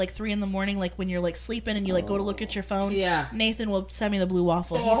that at like 3 a.m, like when you're like sleeping and you like go to look at your phone. Yeah. Nathan will send me the blue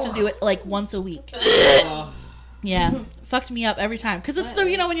waffle. He used to do it like once a week. Oh. Yeah, fucked me up every time because it's the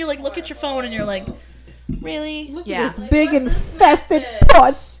when you like look at your phone and you're like, really? Look Yeah. at this big infested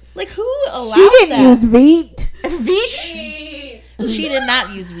puss. Like who allowed She didn't that? use Veet. Veach. She did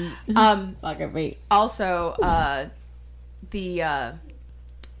not use Veet. Fucking wait. Also, the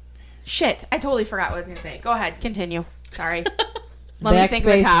shit. I totally forgot what I was gonna say. Go ahead, continue. Sorry. Let me think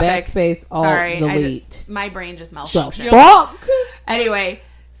of a Backspace, topic. backspace, alt, Sorry, delete. my brain just The malfunctioned. fuck? Anyway,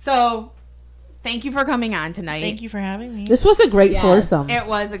 so thank you for coming on tonight. Thank you for having me. This was a great Yes. foursome. It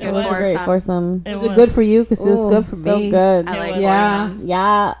was a good It was a great foursome. foursome. It Was it good for you? Because it was Ooh, good for so me. good. I like Yeah. foursomes.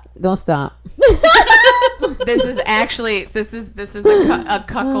 Yeah. Don't stop. This is actually a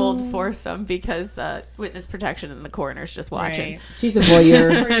cuckold foursome because witness protection in the corner's just watching. Right. She's a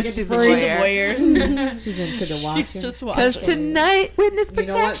voyeur. She's a She's a voyeur. voyeur. She's into the watching. She's just Because watching. tonight, witness You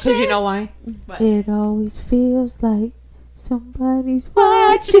protection. know what? Because you know why? What? It always feels like somebody's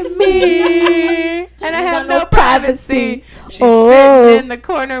watching me. And I have Got no privacy. She's Oh. sitting in the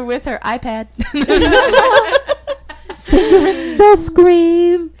corner with her iPad. Fingering the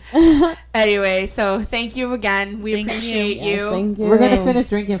screen. Anyway, so thank you again. We Thank you. appreciate Yes, you. thank you. We're going to finish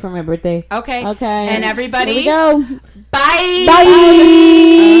drinking for my birthday. Okay. Okay. And everybody, Here we go. bye. Bye.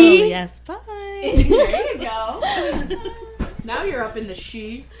 Oh yes, bye. There you go. Now you're up in the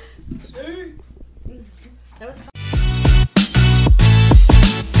she. That was fun.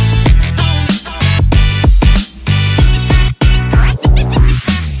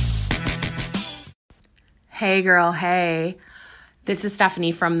 Hey girl, hey. This is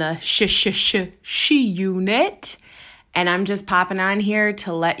Stephanie from the She Unit. And I'm just popping on here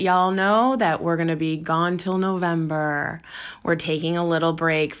to let y'all know that we're going to be gone till November. We're taking a little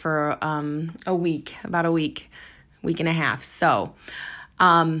break for a week, about a week and a half. So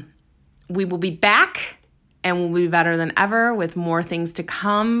we will be back and we'll be better than ever with more things to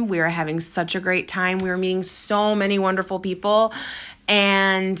come. We are having such a great time. We are meeting so many wonderful people.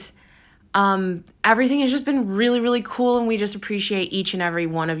 And everything has just been really, really cool, and we just appreciate each and every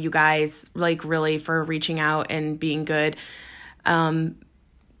one of you guys, like, really, for reaching out and being good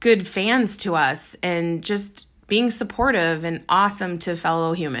fans to us and just being supportive and awesome to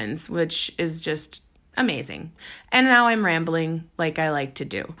fellow humans, which is just amazing. And now I'm rambling like I like to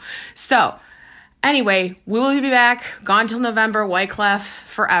do. So Anyway, we will be back. Gone till November. Wyclef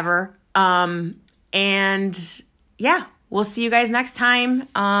forever. And yeah, we'll see you guys next time.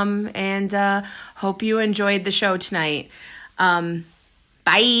 And hope you enjoyed the show tonight.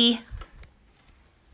 Bye.